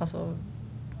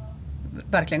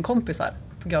verkligen kompisar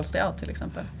på Girls Day Out till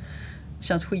exempel.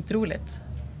 Känns skitroligt.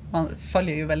 Man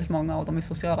följer ju väldigt många av dem i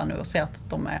sociala nu och ser att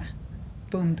de är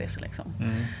bundis liksom.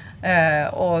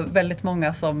 Och väldigt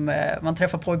många som man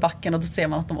träffar på i backen och då ser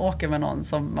man att de åker med någon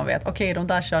som man vet, okej, de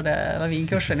där körde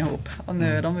lavinkursen ihop och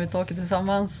nu är de ute och åker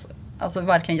tillsammans. Alltså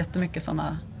verkligen jättemycket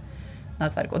sådana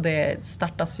nätverk och det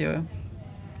startas ju,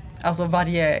 alltså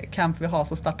varje camp vi har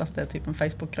så startas det typ en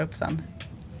Facebookgrupp sen.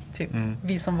 Typ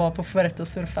vi som var på Fuerte och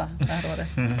surfa det här året.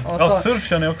 Och ja, surf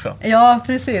känner jag också. Ja,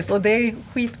 precis. Och det är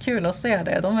skitkul att se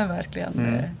det. De är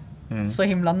verkligen så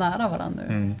himla nära varandra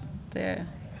nu. Det är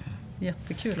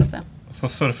jättekul att se. Så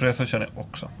surfresor känner jag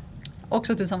också.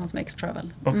 Också tillsammans med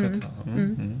X-Travel.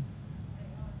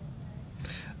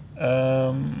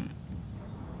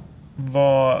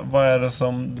 Vad är det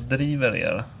som driver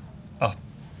er att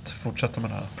fortsätta med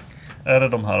det här? Är det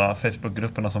de här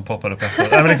Facebook-grupperna som poppar upp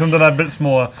efter? Är det liksom de där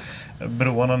små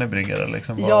broarna ni brygger?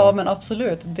 Liksom? Ja, men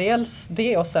absolut. Dels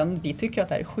det och sen vi tycker att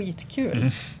det här är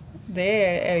skitkul.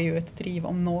 Det är ju ett driv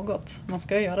om något. Man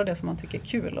ska göra det som man tycker är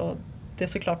kul. Och det är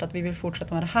såklart att vi vill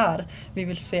fortsätta med det här. Vi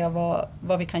vill se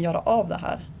vad vi kan göra av det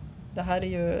här. Det här är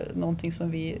ju någonting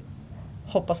som vi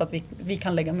hoppas att vi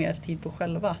kan lägga mer tid på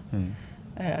själva.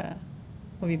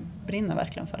 Och vi brinner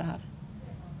verkligen för det här.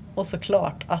 Och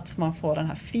såklart att man får den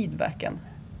här feedbacken.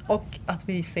 Och att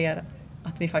vi ser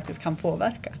att vi faktiskt kan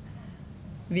påverka.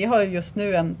 Vi har ju just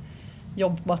nu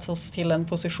jobbat oss till en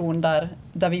position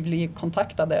där vi blir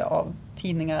kontaktade av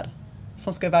tidningar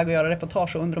som ska iväg och göra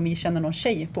reportage och undrar om vi känner någon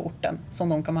tjej på orten som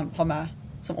de kan ha med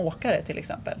som åkare till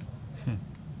exempel.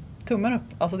 Tummen upp.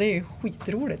 Alltså det är ju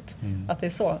skitroligt att det är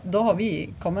så. Då har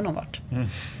vi kommit någon vart.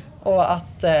 Och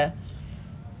att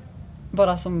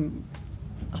bara som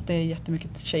att det är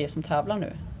jättemycket tjejer som tävlar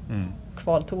nu.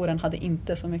 Kvaltouren hade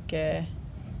inte så mycket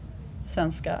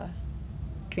svenska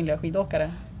kvinnliga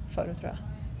skidåkare förut, tror jag.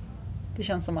 Det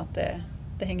känns som att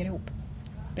det hänger ihop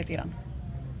lite grann.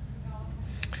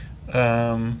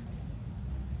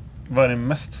 Vad är ni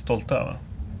mest stolta över?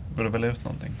 Går du välja ut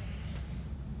någonting?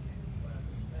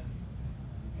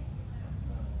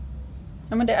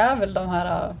 Ja, men det är väl de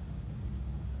här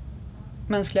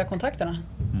mänskliga kontakterna.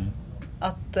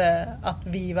 Att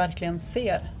vi verkligen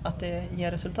ser att det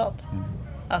ger resultat.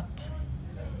 Att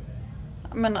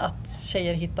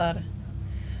tjejer hittar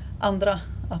andra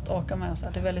att åka med. Så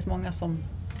det är väldigt många som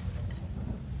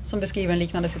beskriver en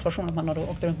liknande situation. Att man har då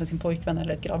åkt runt med sin pojkvän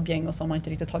eller ett grabbgäng och så har man inte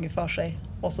riktigt tagit för sig.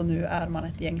 Och så nu är man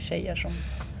ett gäng tjejer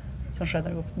som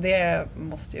skedar ihop. Det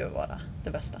måste ju vara det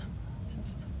bästa.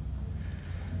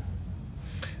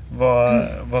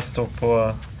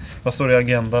 Vad står i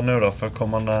agendan nu då för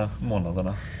kommande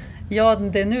månaderna? Ja,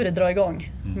 det är nu det drar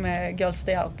igång med Girls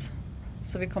Day Out.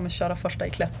 Så vi kommer köra första i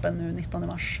Kläppen nu 19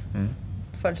 mars.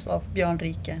 Följs av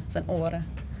Björnrike, sen Åre.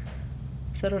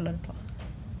 Så rullar det på.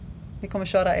 Vi kommer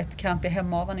köra ett camp i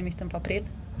Hemavan i mitten på april.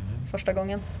 Första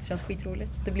gången. Känns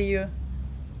skitroligt. Det blir ju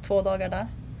 2 dagar där.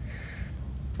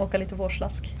 Åka lite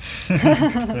vårslask.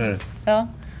 Ja.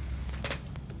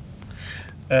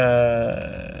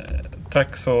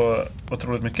 Tack så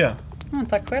otroligt mycket.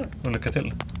 Tack själv. Och lycka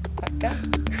till. Tackar.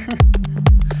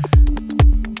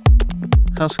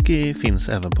 Husky finns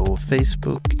även på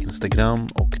Facebook, Instagram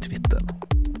och Twitter.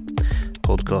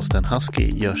 Podcasten Husky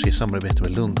görs i samarbete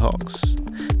med Lundhags.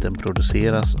 Den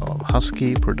produceras av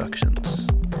Husky Productions.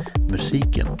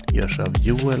 Musiken görs av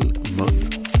Joel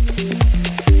Mull.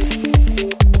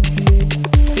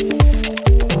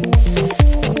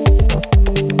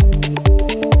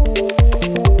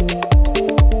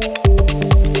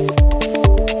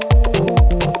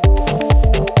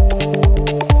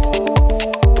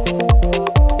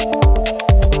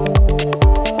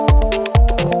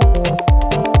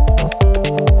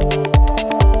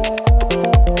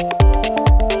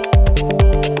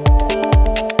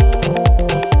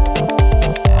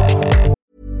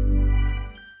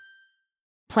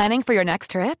 Planning for your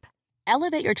next trip?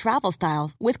 Elevate your travel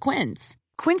style with Quince.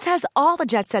 Quince has all the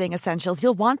jet-setting essentials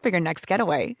you'll want for your next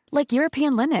getaway, like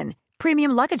European linen,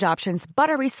 premium luggage options,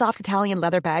 buttery soft Italian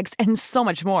leather bags, and so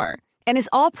much more. And is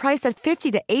all priced at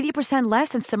 50 to 80% less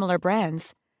than similar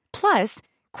brands. Plus,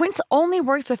 Quince only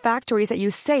works with factories that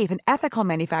use safe and ethical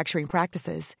manufacturing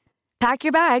practices. Pack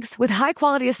your bags with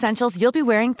high-quality essentials you'll be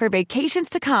wearing for vacations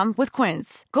to come with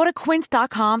Quince. Go to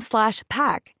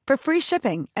quince.com/pack for free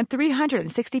shipping and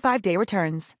 365-day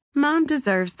returns. Mom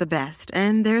deserves the best,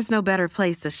 and there's no better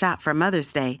place to shop for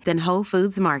Mother's Day than Whole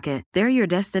Foods Market. They're your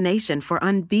destination for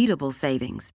unbeatable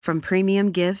savings, from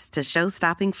premium gifts to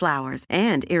show-stopping flowers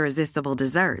and irresistible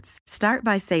desserts. Start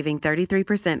by saving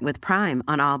 33% with Prime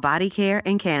on all body care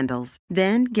and candles.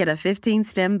 Then get a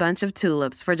 15-stem bunch of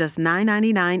tulips for just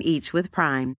 $9.99 each with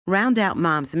Prime. Round out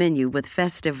Mom's menu with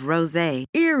festive rosé,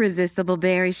 irresistible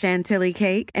berry chantilly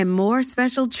cake, and more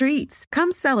special treats.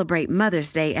 Come celebrate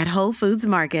Mother's Day at Whole Foods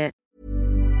Market.